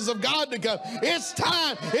presence of God to come. It's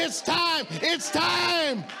time. It's time. It's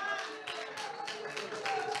time.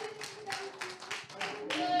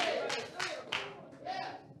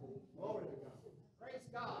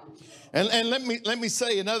 And let me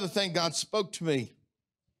say another thing God spoke to me.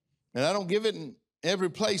 And I don't give it every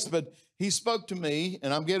place, but he spoke to me,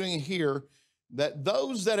 and I'm getting it here, that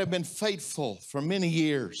those that have been faithful for many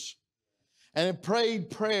years and have prayed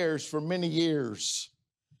prayers for many years,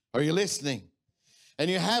 are you listening? And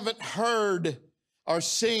you haven't heard or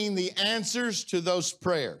seen the answers to those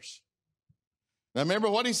prayers. Now remember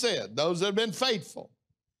what he said, those that have been faithful.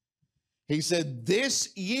 He said,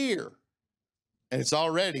 this year, and it's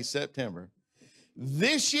already September,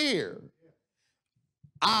 this year,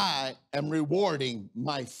 I am rewarding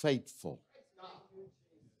my faithful.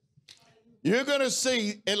 You're going to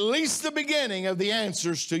see at least the beginning of the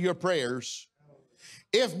answers to your prayers,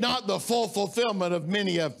 if not the full fulfillment of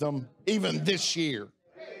many of them, even this year.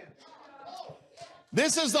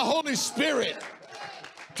 This is the Holy Spirit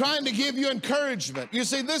trying to give you encouragement. You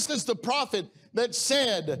see, this is the prophet that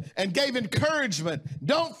said and gave encouragement.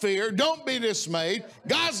 Don't fear, don't be dismayed.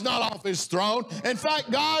 God's not off his throne. In fact,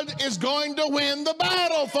 God is going to win the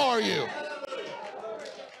battle for you.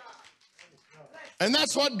 And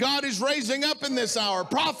that's what God is raising up in this hour,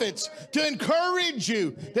 prophets, to encourage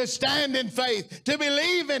you to stand in faith, to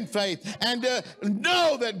believe in faith, and to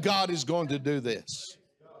know that God is going to do this.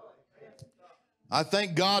 I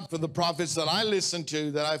thank God for the prophets that I listen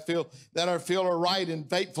to, that I feel are right and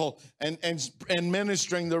faithful and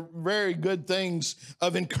ministering the very good things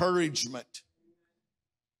of encouragement.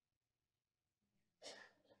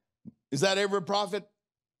 Is that every prophet?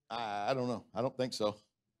 I don't know. I don't think so.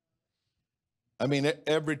 I mean,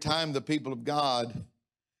 every time the people of God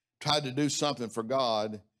tried to do something for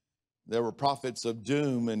God, there were prophets of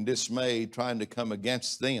doom and dismay trying to come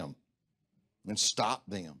against them and stop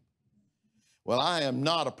them. Well, I am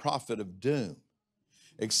not a prophet of doom,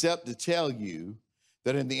 except to tell you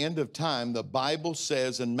that in the end of time, the Bible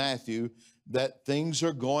says in Matthew that things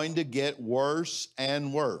are going to get worse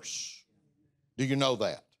and worse. Do you know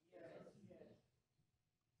that?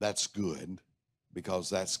 That's good,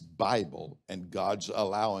 because that's Bible and God's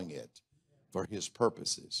allowing it for his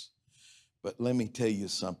purposes. But let me tell you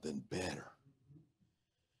something better.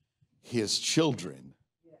 His children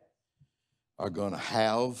are going to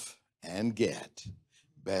have and get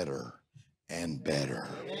better and better.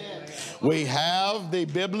 We have the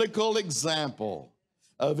biblical example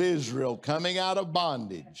of Israel coming out of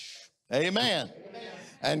bondage. Amen.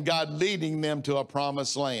 And God leading them to a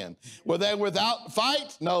promised land. Were they without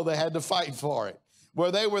fight? No, they had to fight for it. Were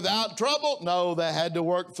they without trouble? No, they had to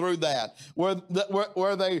work through that.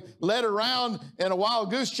 Were they led around in a wild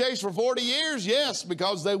goose chase for 40 years? Yes,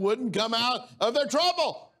 because they wouldn't come out of their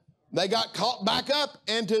trouble. They got caught back up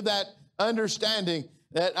into that understanding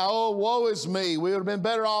that, oh, woe is me. We would have been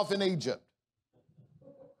better off in Egypt.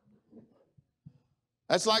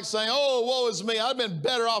 That's like saying, oh, woe is me. I've been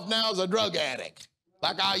better off now as a drug addict,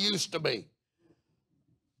 like I used to be.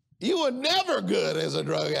 You were never good as a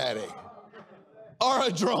drug addict or a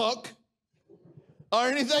drunk or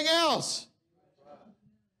anything else.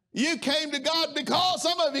 You came to God because,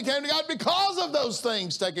 some of you came to God because of those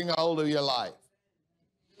things taking a hold of your life.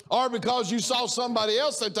 Or because you saw somebody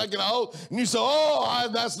else that taking a hold and you said, oh,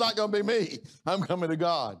 that's not going to be me. I'm coming to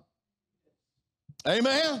God.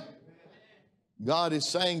 Amen? God is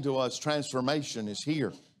saying to us, transformation is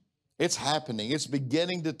here. It's happening. It's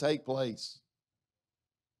beginning to take place.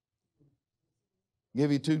 I'll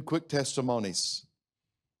give you two quick testimonies.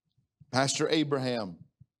 Pastor Abraham,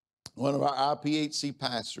 one of our IPHC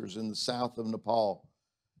pastors in the south of Nepal,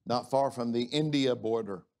 not far from the India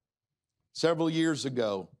border. Several years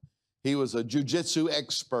ago, he was a jiu-jitsu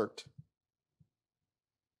expert.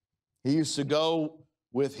 He used to go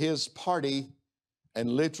with his party and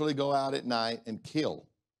literally go out at night and kill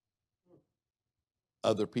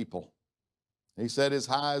other people. He said as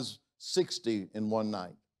high as 60 in one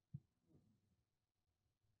night.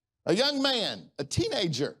 A young man, a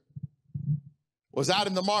teenager, was out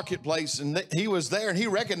in the marketplace, and he was there, and he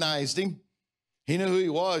recognized him. He knew who he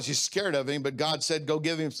was. He's scared of him, but God said, go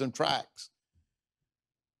give him some tracts.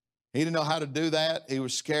 He didn't know how to do that. He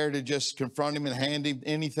was scared to just confront him and hand him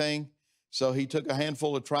anything. So he took a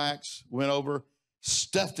handful of tracts, went over,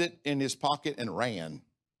 stuffed it in his pocket, and ran.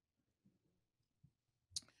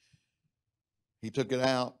 He took it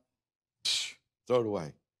out, throw it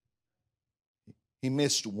away. He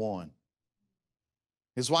missed one.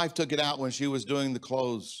 His wife took it out when she was doing the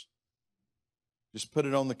clothes, just put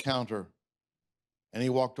it on the counter, and he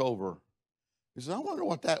walked over. He said, I wonder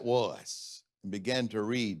what that was, and began to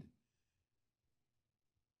read.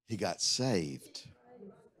 He got saved.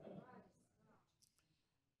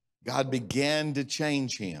 God began to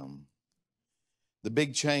change him. The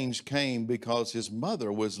big change came because his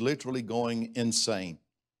mother was literally going insane.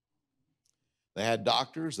 They had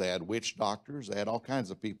doctors, they had witch doctors, they had all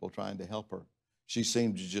kinds of people trying to help her. she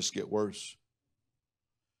seemed to just get worse.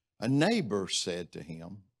 A neighbor said to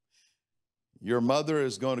him, your mother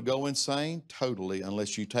is going to go insane totally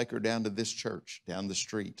unless you take her down to this church down the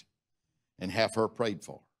street and have her prayed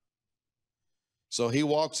for. So he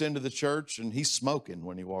walks into the church, and he's smoking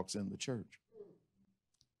when he walks into the church,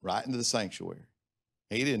 right into the sanctuary.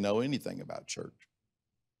 He didn't know anything about church.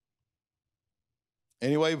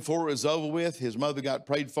 Anyway, before it was over with, his mother got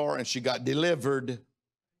prayed for, and she got delivered.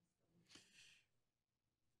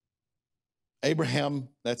 Abraham,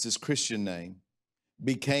 that's his Christian name,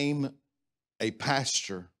 became a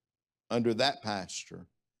pastor under that pastor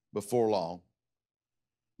before long.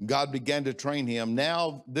 God began to train him.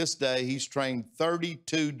 Now, this day, he's trained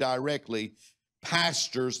 32 directly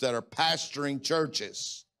pastors that are pastoring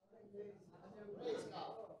churches.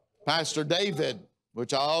 Pastor David,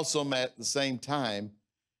 which I also met at the same time,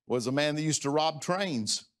 was a man that used to rob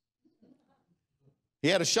trains. He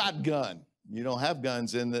had a shotgun. You don't have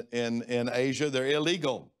guns in Asia. They're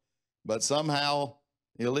illegal. But somehow,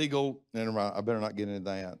 illegal, never mind, I better not get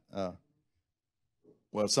into that.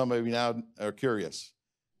 Well, some of you now are curious.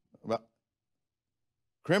 But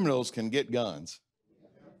criminals can get guns.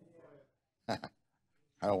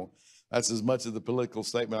 That's as much of the political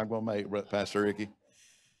statement I'm going to make, Pastor Ricky.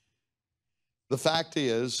 The fact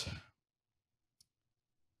is,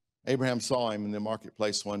 Abraham saw him in the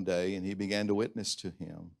marketplace one day, and he began to witness to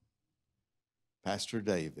him. Pastor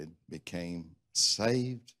David became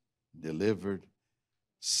saved, delivered,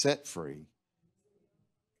 set free,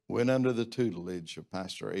 went under the tutelage of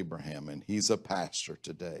Pastor Abraham, and he's a pastor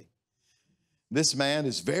today. This man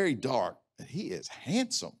is very dark, but he is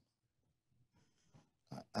handsome.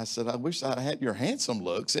 I said, I wish I had your handsome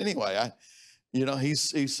looks. Anyway,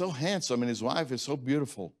 he's so handsome, and his wife is so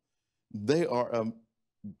beautiful. They are a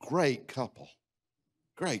great couple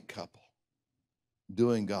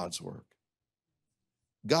doing God's work.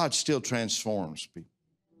 God still transforms people.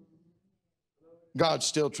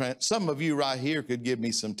 Some of you right here could give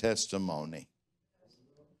me some testimony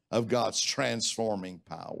of God's transforming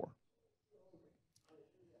power.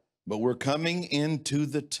 But we're coming into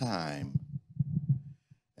the time,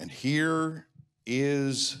 and here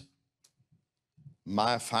is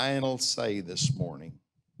my final say this morning.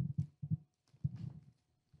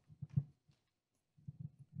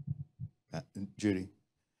 Judy,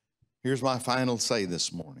 here's my final say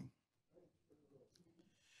this morning.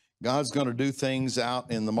 God's going to do things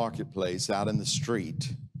out in the marketplace, out in the street,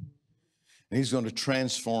 and he's going to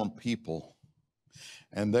transform people.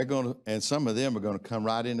 And some of them are going to come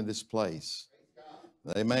right into this place.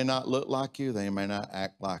 They may not look like you. They may not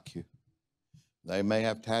act like you. They may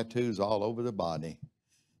have tattoos all over their body.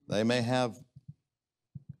 They may have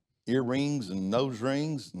earrings and nose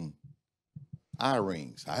rings and eye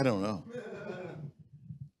rings. I don't know.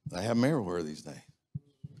 They have them everywhere these days.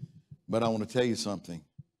 But I want to tell you something.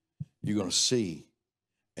 You're going to see,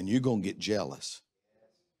 and you're going to get jealous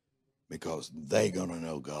because they're going to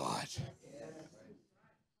know God.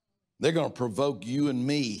 They're going to provoke you and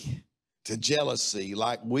me to jealousy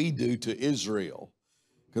like we do to Israel,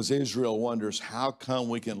 because Israel wonders, how come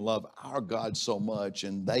we can love our God so much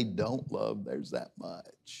and they don't love theirs that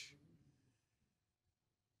much?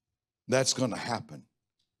 That's going to happen.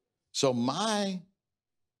 So my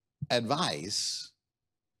advice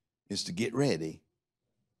is to get ready.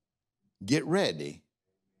 Get ready.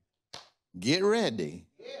 Get ready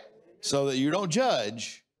so that you don't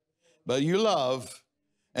judge, but you love.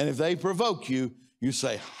 And if they provoke you, you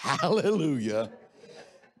say, hallelujah.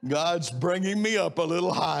 God's bringing me up a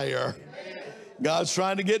little higher. God's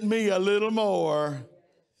trying to get me a little more.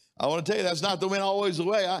 I want to tell you, that's not the way always the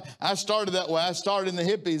way. I started that way. I started in the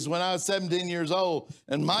hippies when I was 17 years old,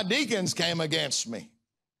 and my deacons came against me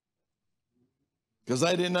because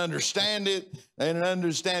they didn't understand it. They didn't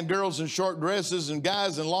understand girls in short dresses and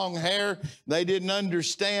guys in long hair. They didn't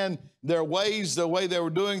understand their ways, the way they were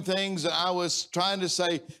doing things. And I was trying to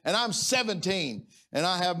say, and I'm 17, and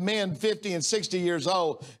I have men 50 and 60 years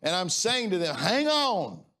old, and I'm saying to them, hang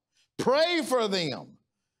on, pray for them.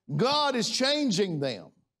 God is changing them.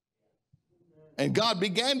 And God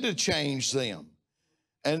began to change them.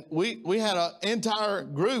 And we had an entire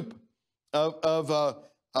group of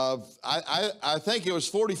I think it was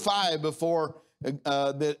 45 before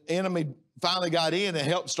the enemy finally got in and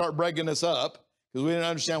helped start breaking us up, because we didn't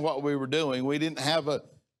understand what we were doing. We didn't have a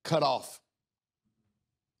cutoff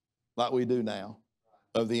like we do now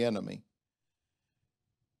of the enemy.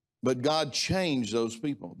 But God changed those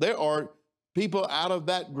people. There are people out of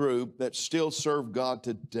that group that still serve God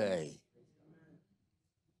today.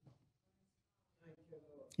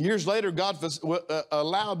 Years later, God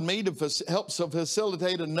allowed me to help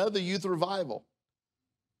facilitate another youth revival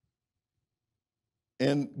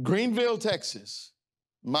in Greenville, Texas,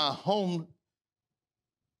 my home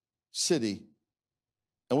city.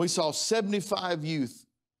 And we saw 75 youth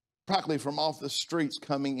practically from off the streets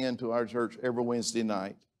coming into our church every Wednesday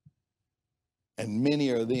night. And many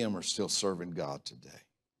of them are still serving God today.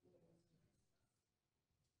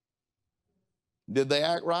 Did they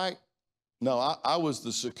act right? No, I was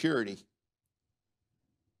the security.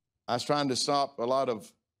 I was trying to stop a lot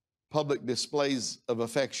of public displays of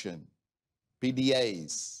affection,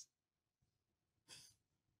 PDAs.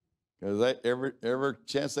 Because every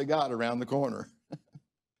chance they got around the corner.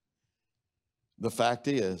 The fact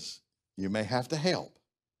is, you may have to help,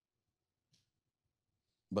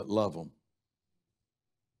 but love them.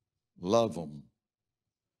 Love them.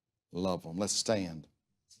 Love them. Let's stand.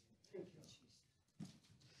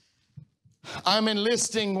 I'm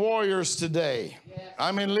enlisting warriors today.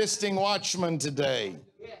 I'm enlisting watchmen today.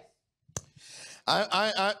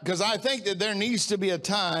 Because I think that there needs to be a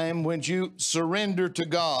time when you surrender to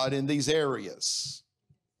God in these areas.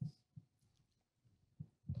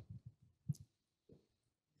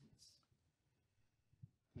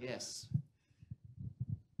 Yes.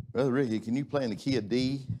 Brother Ricky, can you play in the key of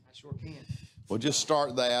D? I sure can. We'll just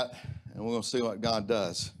start that, and we're going to see what God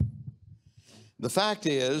does. The fact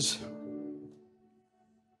is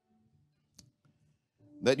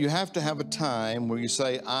that you have to have a time where you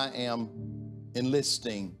say, I am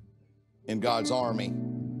enlisting in God's army.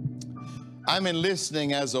 I'm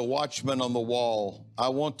enlisting as a watchman on the wall. I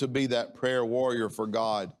want to be that prayer warrior for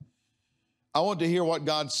God. I want to hear what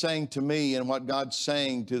God's saying to me and what God's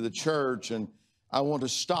saying to the church, and I want to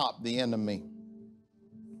stop the enemy.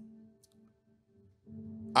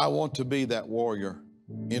 I want to be that warrior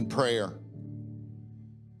in prayer.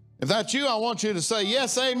 If that's you, I want you to say,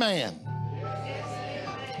 yes, amen.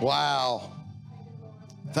 Wow.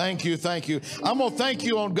 Thank you, thank you. I'm going to thank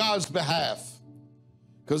you on God's behalf,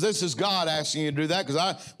 because this is God asking you to do that,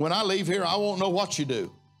 because when I leave here, I won't know what you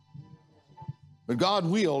do. But God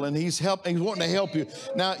will, and He's wanting to help you.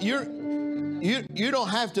 Now, you don't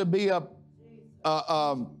have to be a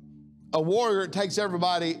warrior that takes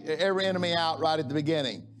every enemy out right at the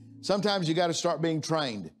beginning. Sometimes you got to start being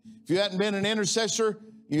trained. If you hadn't been an intercessor,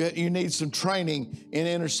 you need some training in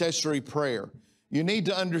intercessory prayer. You need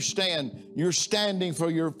to understand you're standing for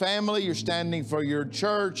your family, you're standing for your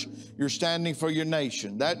church, you're standing for your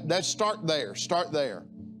nation. That start there. Start there.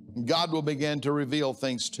 God will begin to reveal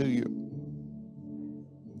things to you.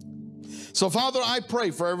 So, Father, I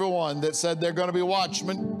pray for everyone that said they're going to be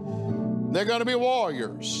watchmen, they're going to be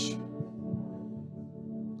warriors.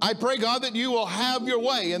 I pray, God, that you will have your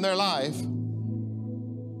way in their life,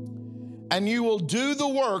 and you will do the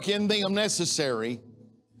work in them necessary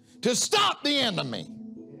to stop the enemy,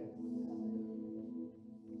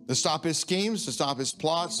 to stop his schemes, to stop his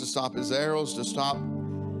plots, to stop his arrows, to stop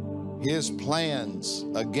his plans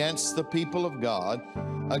against the people of God,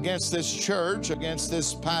 against this church, against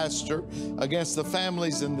this pastor, against the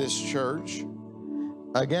families in this church,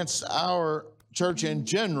 against our church in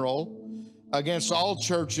general, against all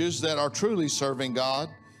churches that are truly serving God.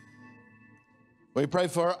 We pray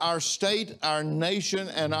for our state, our nation,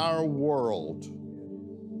 and our world.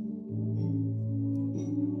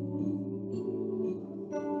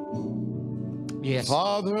 Yes.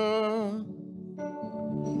 Father,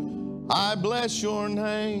 I bless your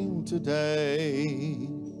name today.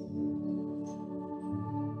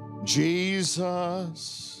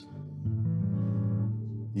 Jesus,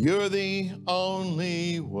 you're the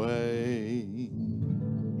only way.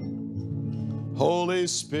 Holy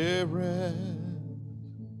Spirit,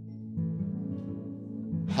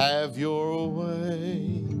 have your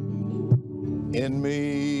way in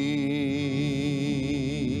me.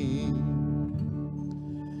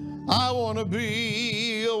 I want to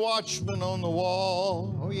be a watchman on the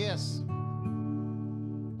wall. Oh, yes.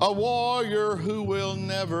 A warrior who will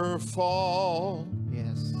never fall.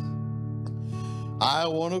 Yes. I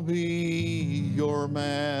want to be your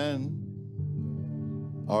man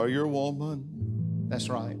or your woman. That's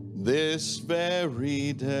right. This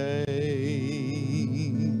very day.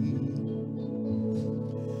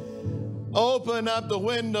 Open up the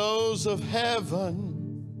windows of heaven.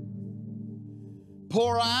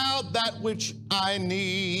 Pour out that which I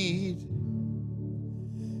need.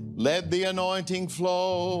 Let the anointing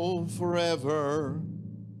flow forever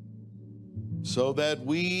so that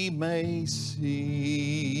we may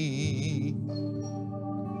see.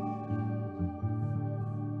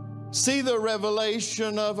 See the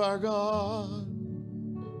revelation of our God.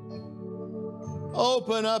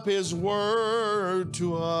 open up His Word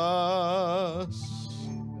to us.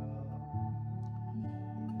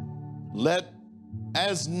 Let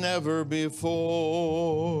as never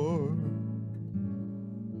before,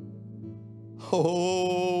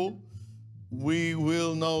 oh, we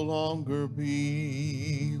will no longer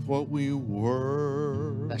be what we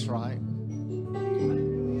were. That's right.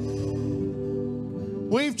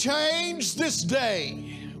 We've changed this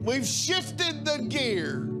day. We've shifted the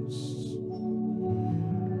gears.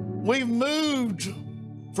 We've moved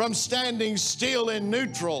from standing still in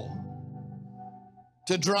neutral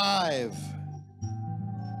to drive.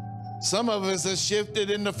 Some of us have shifted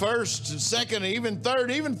into first, second, even third,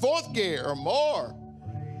 even fourth gear or more.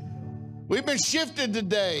 We've been shifted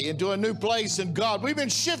today into a new place in God. We've been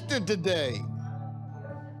shifted today.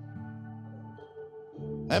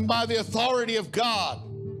 And by the authority of God,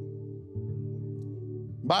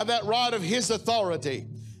 by that rod of His authority,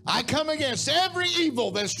 I come against every evil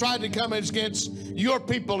that's tried to come against your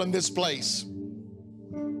people in this place.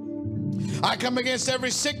 I come against every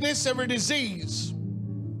sickness, every disease.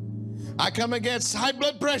 I come against high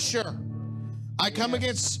blood pressure. I come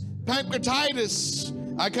against pancreatitis.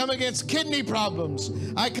 I come against kidney problems.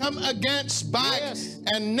 I come against back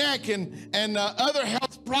and neck and other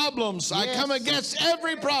health problems. I come against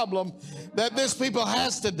every problem that this people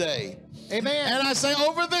has today. Amen. And I say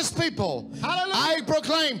over this people, hallelujah, I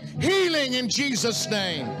proclaim healing in Jesus'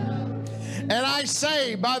 name. And I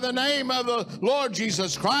say by the name of the Lord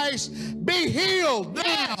Jesus Christ, be healed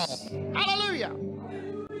now. Hallelujah.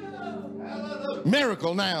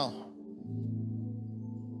 Miracle now.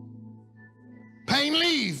 Pain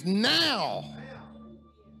leave now.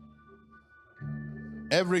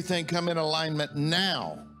 Everything come in alignment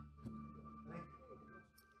now.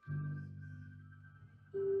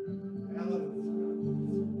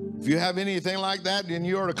 If you have anything like that, then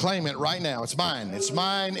you ought to claim it right now. It's mine. It's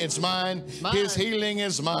mine. It's mine. His healing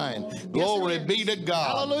is mine. Glory be to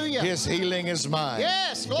God. Hallelujah. His healing is mine.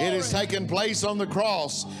 Yes, glory. It has taken place on the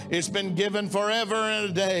cross. It's been given forever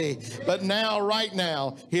and a day. But now, right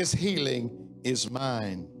now, His healing is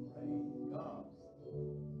mine.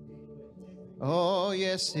 Oh,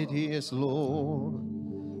 yes, it is, Lord.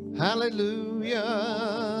 Hallelujah.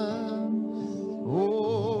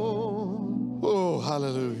 Oh,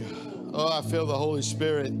 hallelujah. Oh, I feel the Holy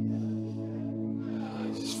Spirit.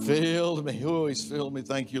 He's filled me. Oh, He's filled me.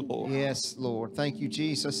 Thank you, Lord. Yes, Lord. Thank you,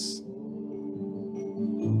 Jesus.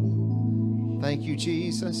 Thank you,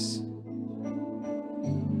 Jesus.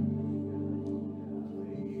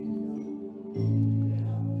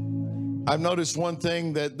 I've noticed one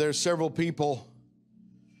thing, that there's several people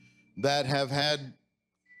that have had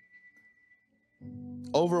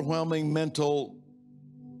overwhelming mental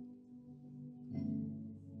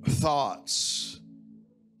thoughts,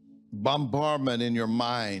 bombardment in your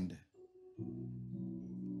mind.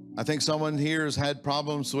 I think someone here has had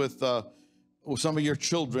problems with some of your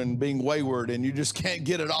children being wayward, and you just can't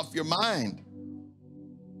get it off your mind.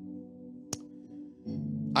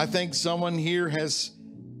 I think someone here has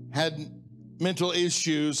had mental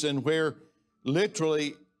issues, and where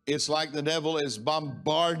literally it's like the devil is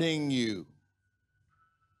bombarding you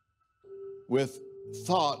with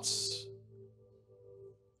thoughts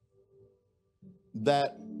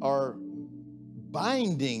that are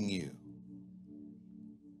binding you.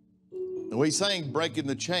 And we're saying breaking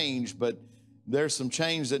the chains, but there's some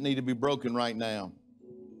chains that need to be broken right now.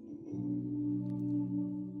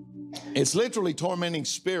 It's literally tormenting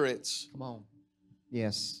spirits. Come on.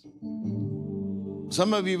 Yes.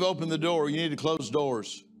 Some of you have opened the door. You need to close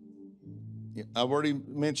doors. I've already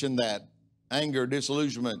mentioned that. Anger,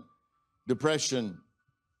 disillusionment, depression,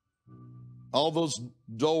 all those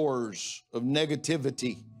doors of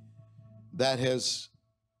negativity that has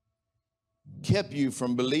kept you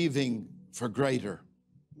from believing for greater.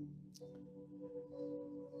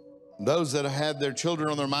 Those that have had their children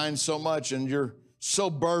on their minds so much and you're so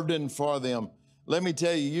burdened for them. Let me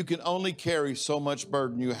tell you, you can only carry so much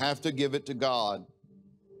burden. You have to give it to God.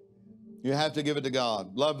 You have to give it to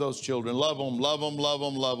God. Love those children. Love them, love them, love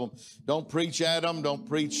them, love them. Don't preach at them. Don't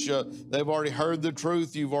preach. They've already heard the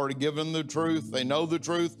truth. You've already given them the truth. They know the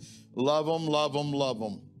truth. Love them, love them, love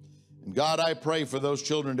them. And God, I pray for those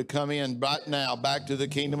children to come in right now back to the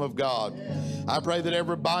kingdom of God. I pray that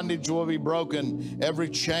every bondage will be broken. Every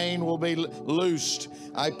chain will be loosed.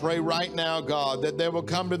 I pray right now, God, that they will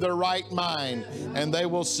come to their right mind and they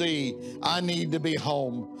will see, I need to be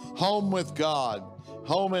home. Home with God.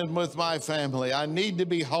 Home and with my family. I need to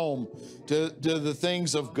be home to the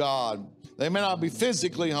things of God. They may not be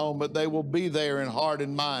physically home, but they will be there in heart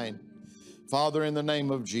and mind. Father, in the name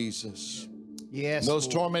of Jesus, Yes. Those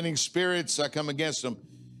Lord. tormenting spirits, I come against them.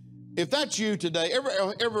 If that's you today,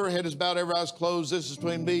 every head is bowed, every eyes closed. This is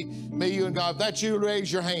between me, you, and God. If that's you, raise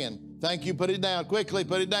your hand. Thank you. Put it down quickly.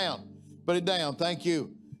 Put it down. Put it down. Thank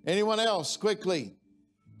you. Anyone else? Quickly.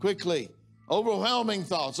 Quickly. Overwhelming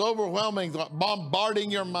thoughts, bombarding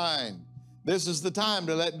your mind. This is the time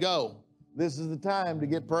to let go. This is the time to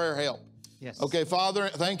get prayer help. Yes. Okay, Father,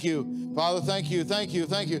 thank you. Father, thank you, thank you,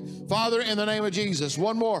 thank you. Father, in the name of Jesus,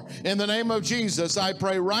 one more. In the name of Jesus, I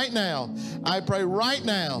pray right now,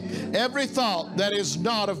 every thought that is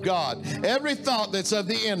not of God, every thought that's of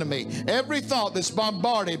the enemy, every thought that's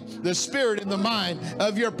bombarded the spirit and the mind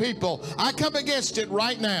of your people, I come against it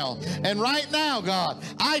right now. And right now, God,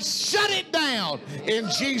 I shut it down in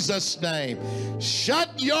Jesus' name.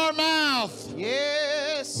 Shut your mouth.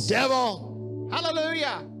 Yes. Devil.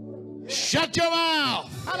 Hallelujah. Shut your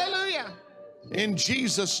mouth. Hallelujah. In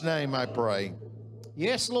Jesus' name I pray.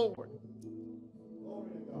 Yes, Lord.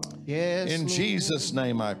 Yes, In Lord. Jesus'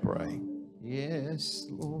 name I pray. Yes,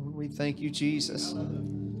 Lord. We thank you, Jesus.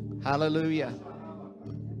 Hallelujah.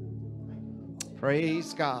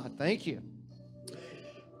 Praise God. Thank you.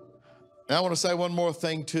 Now I want to say one more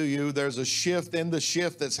thing to you. There's a shift in the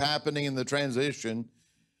shift that's happening in the transition.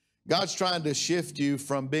 God's trying to shift you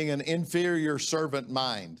from being an inferior servant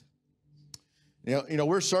mind. You know,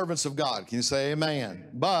 we're servants of God. Can you say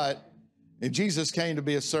amen? And Jesus came to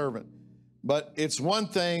be a servant. But it's one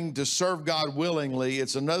thing to serve God willingly.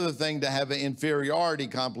 It's another thing to have an inferiority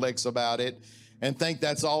complex about it and think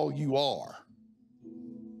that's all you are.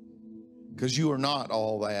 Because you are not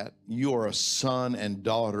all that. You are a son and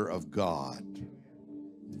daughter of God.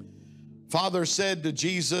 Father said to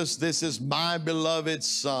Jesus, "This is my beloved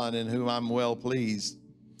Son in whom I'm well pleased."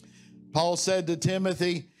 Paul said to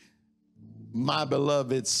Timothy, "My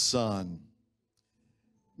beloved Son."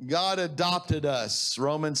 God adopted us.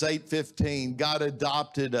 Romans 8:15. God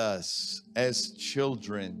adopted us as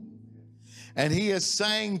children. And he is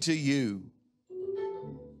saying to you,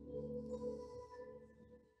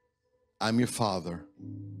 I'm your father.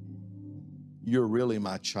 You're really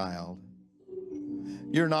my child.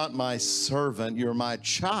 You're not my servant. You're my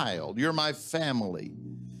child. You're my family.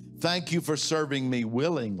 Thank you for serving me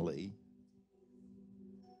willingly.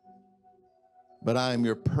 But I am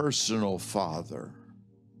your personal father.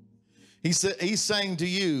 He's saying to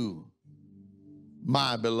you,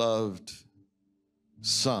 my beloved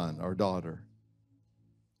son or daughter.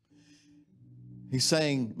 He's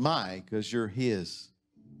saying my because you're his.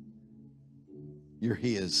 You're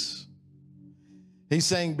his. He's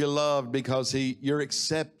saying beloved because you're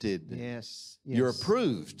accepted. Yes. You're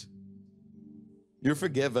approved. You're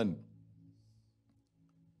forgiven.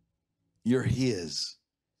 You're his.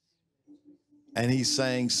 And he's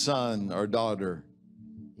saying son or daughter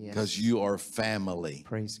because you are family.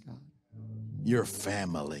 Praise God. You're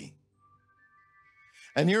family.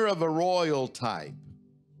 And you're of a royal type.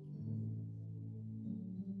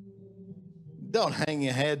 Don't hang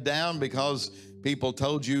your head down because people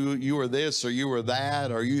told you you were this or you were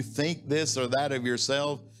that, or you think this or that of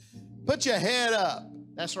yourself. Put your head up.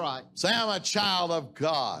 That's right. Say, I'm a child of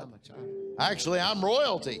God. I'm a child. Actually, I'm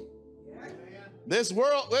royalty. This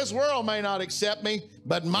world may not accept me,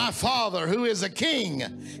 but my Father, who is a king,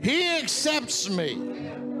 he accepts me.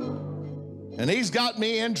 And he's got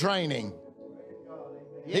me in training.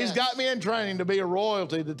 Yes. He's got me in training to be a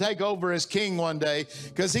royalty, to take over as king one day,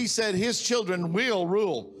 because he said his children will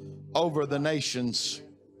rule over the nations.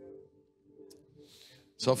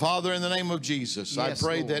 So, Father, in the name of Jesus, Yes, I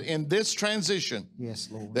pray Lord. that in this transition, Yes,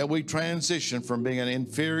 Lord. that we transition from being an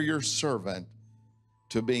inferior servant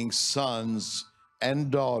to being sons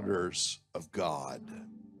and daughters of God.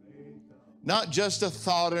 Not just a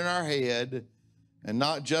thought in our head and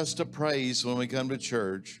not just a praise when we come to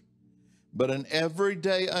church, but an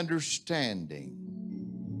everyday understanding.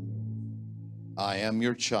 I am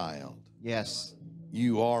your child. Yes.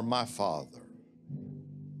 You are my Father.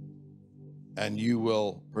 And you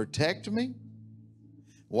will protect me,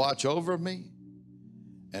 watch over me,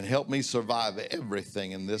 and help me survive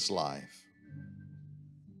everything in this life.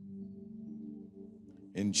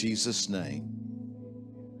 In Jesus' name,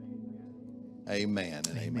 amen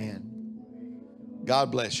and amen.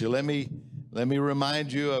 God bless you. Let me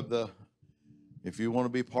remind you of if you want to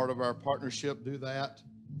be part of our partnership, do that.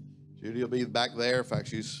 Judy will be back there. In fact,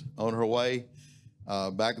 she's on her way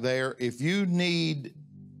back there. If you need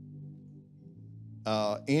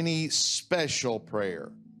any special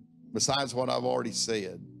prayer besides what I've already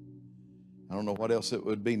said, I don't know what else it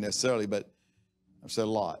would be necessarily, but I've said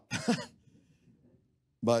a lot.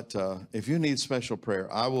 But if you need special prayer,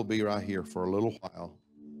 I will be right here for a little while.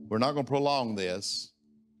 We're not going to prolong this,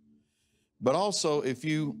 But also, if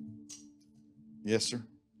you, yes, sir.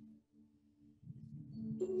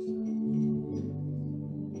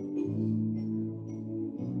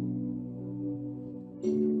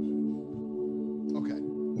 Okay.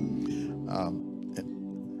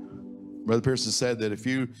 Brother Pearson said that if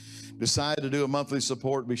you decide to do a monthly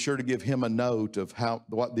support, be sure to give him a note of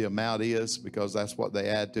what the amount is, because that's what they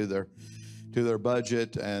add to their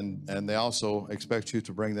budget, and they also expect you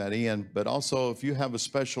to bring that in. But also, if you have a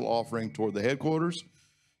special offering toward the headquarters,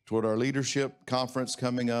 toward our leadership conference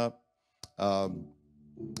coming up,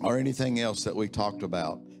 or anything else that we talked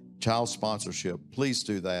about, child sponsorship, please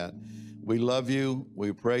do that. We love you.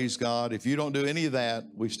 We praise God. If you don't do any of that,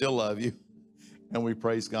 we still love you, and we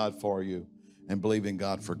praise God for you and believe in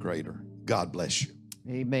God for greater. God bless you.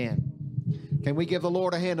 Amen. Can we give the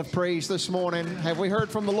Lord a hand of praise this morning? Have we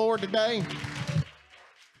heard from the Lord today?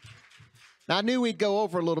 Now, I knew we'd go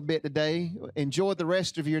over a little bit today. Enjoy the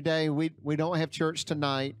rest of your day. We don't have church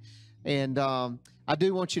tonight. And I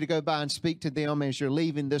do want you to go by and speak to them as you're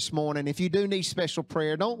leaving this morning. If you do need special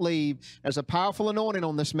prayer, don't leave. There's a powerful anointing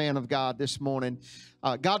on this man of God this morning.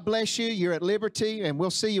 God bless you. You're at liberty, and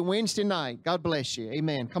we'll see you Wednesday night. God bless you.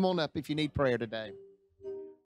 Amen. Come on up if you need prayer today.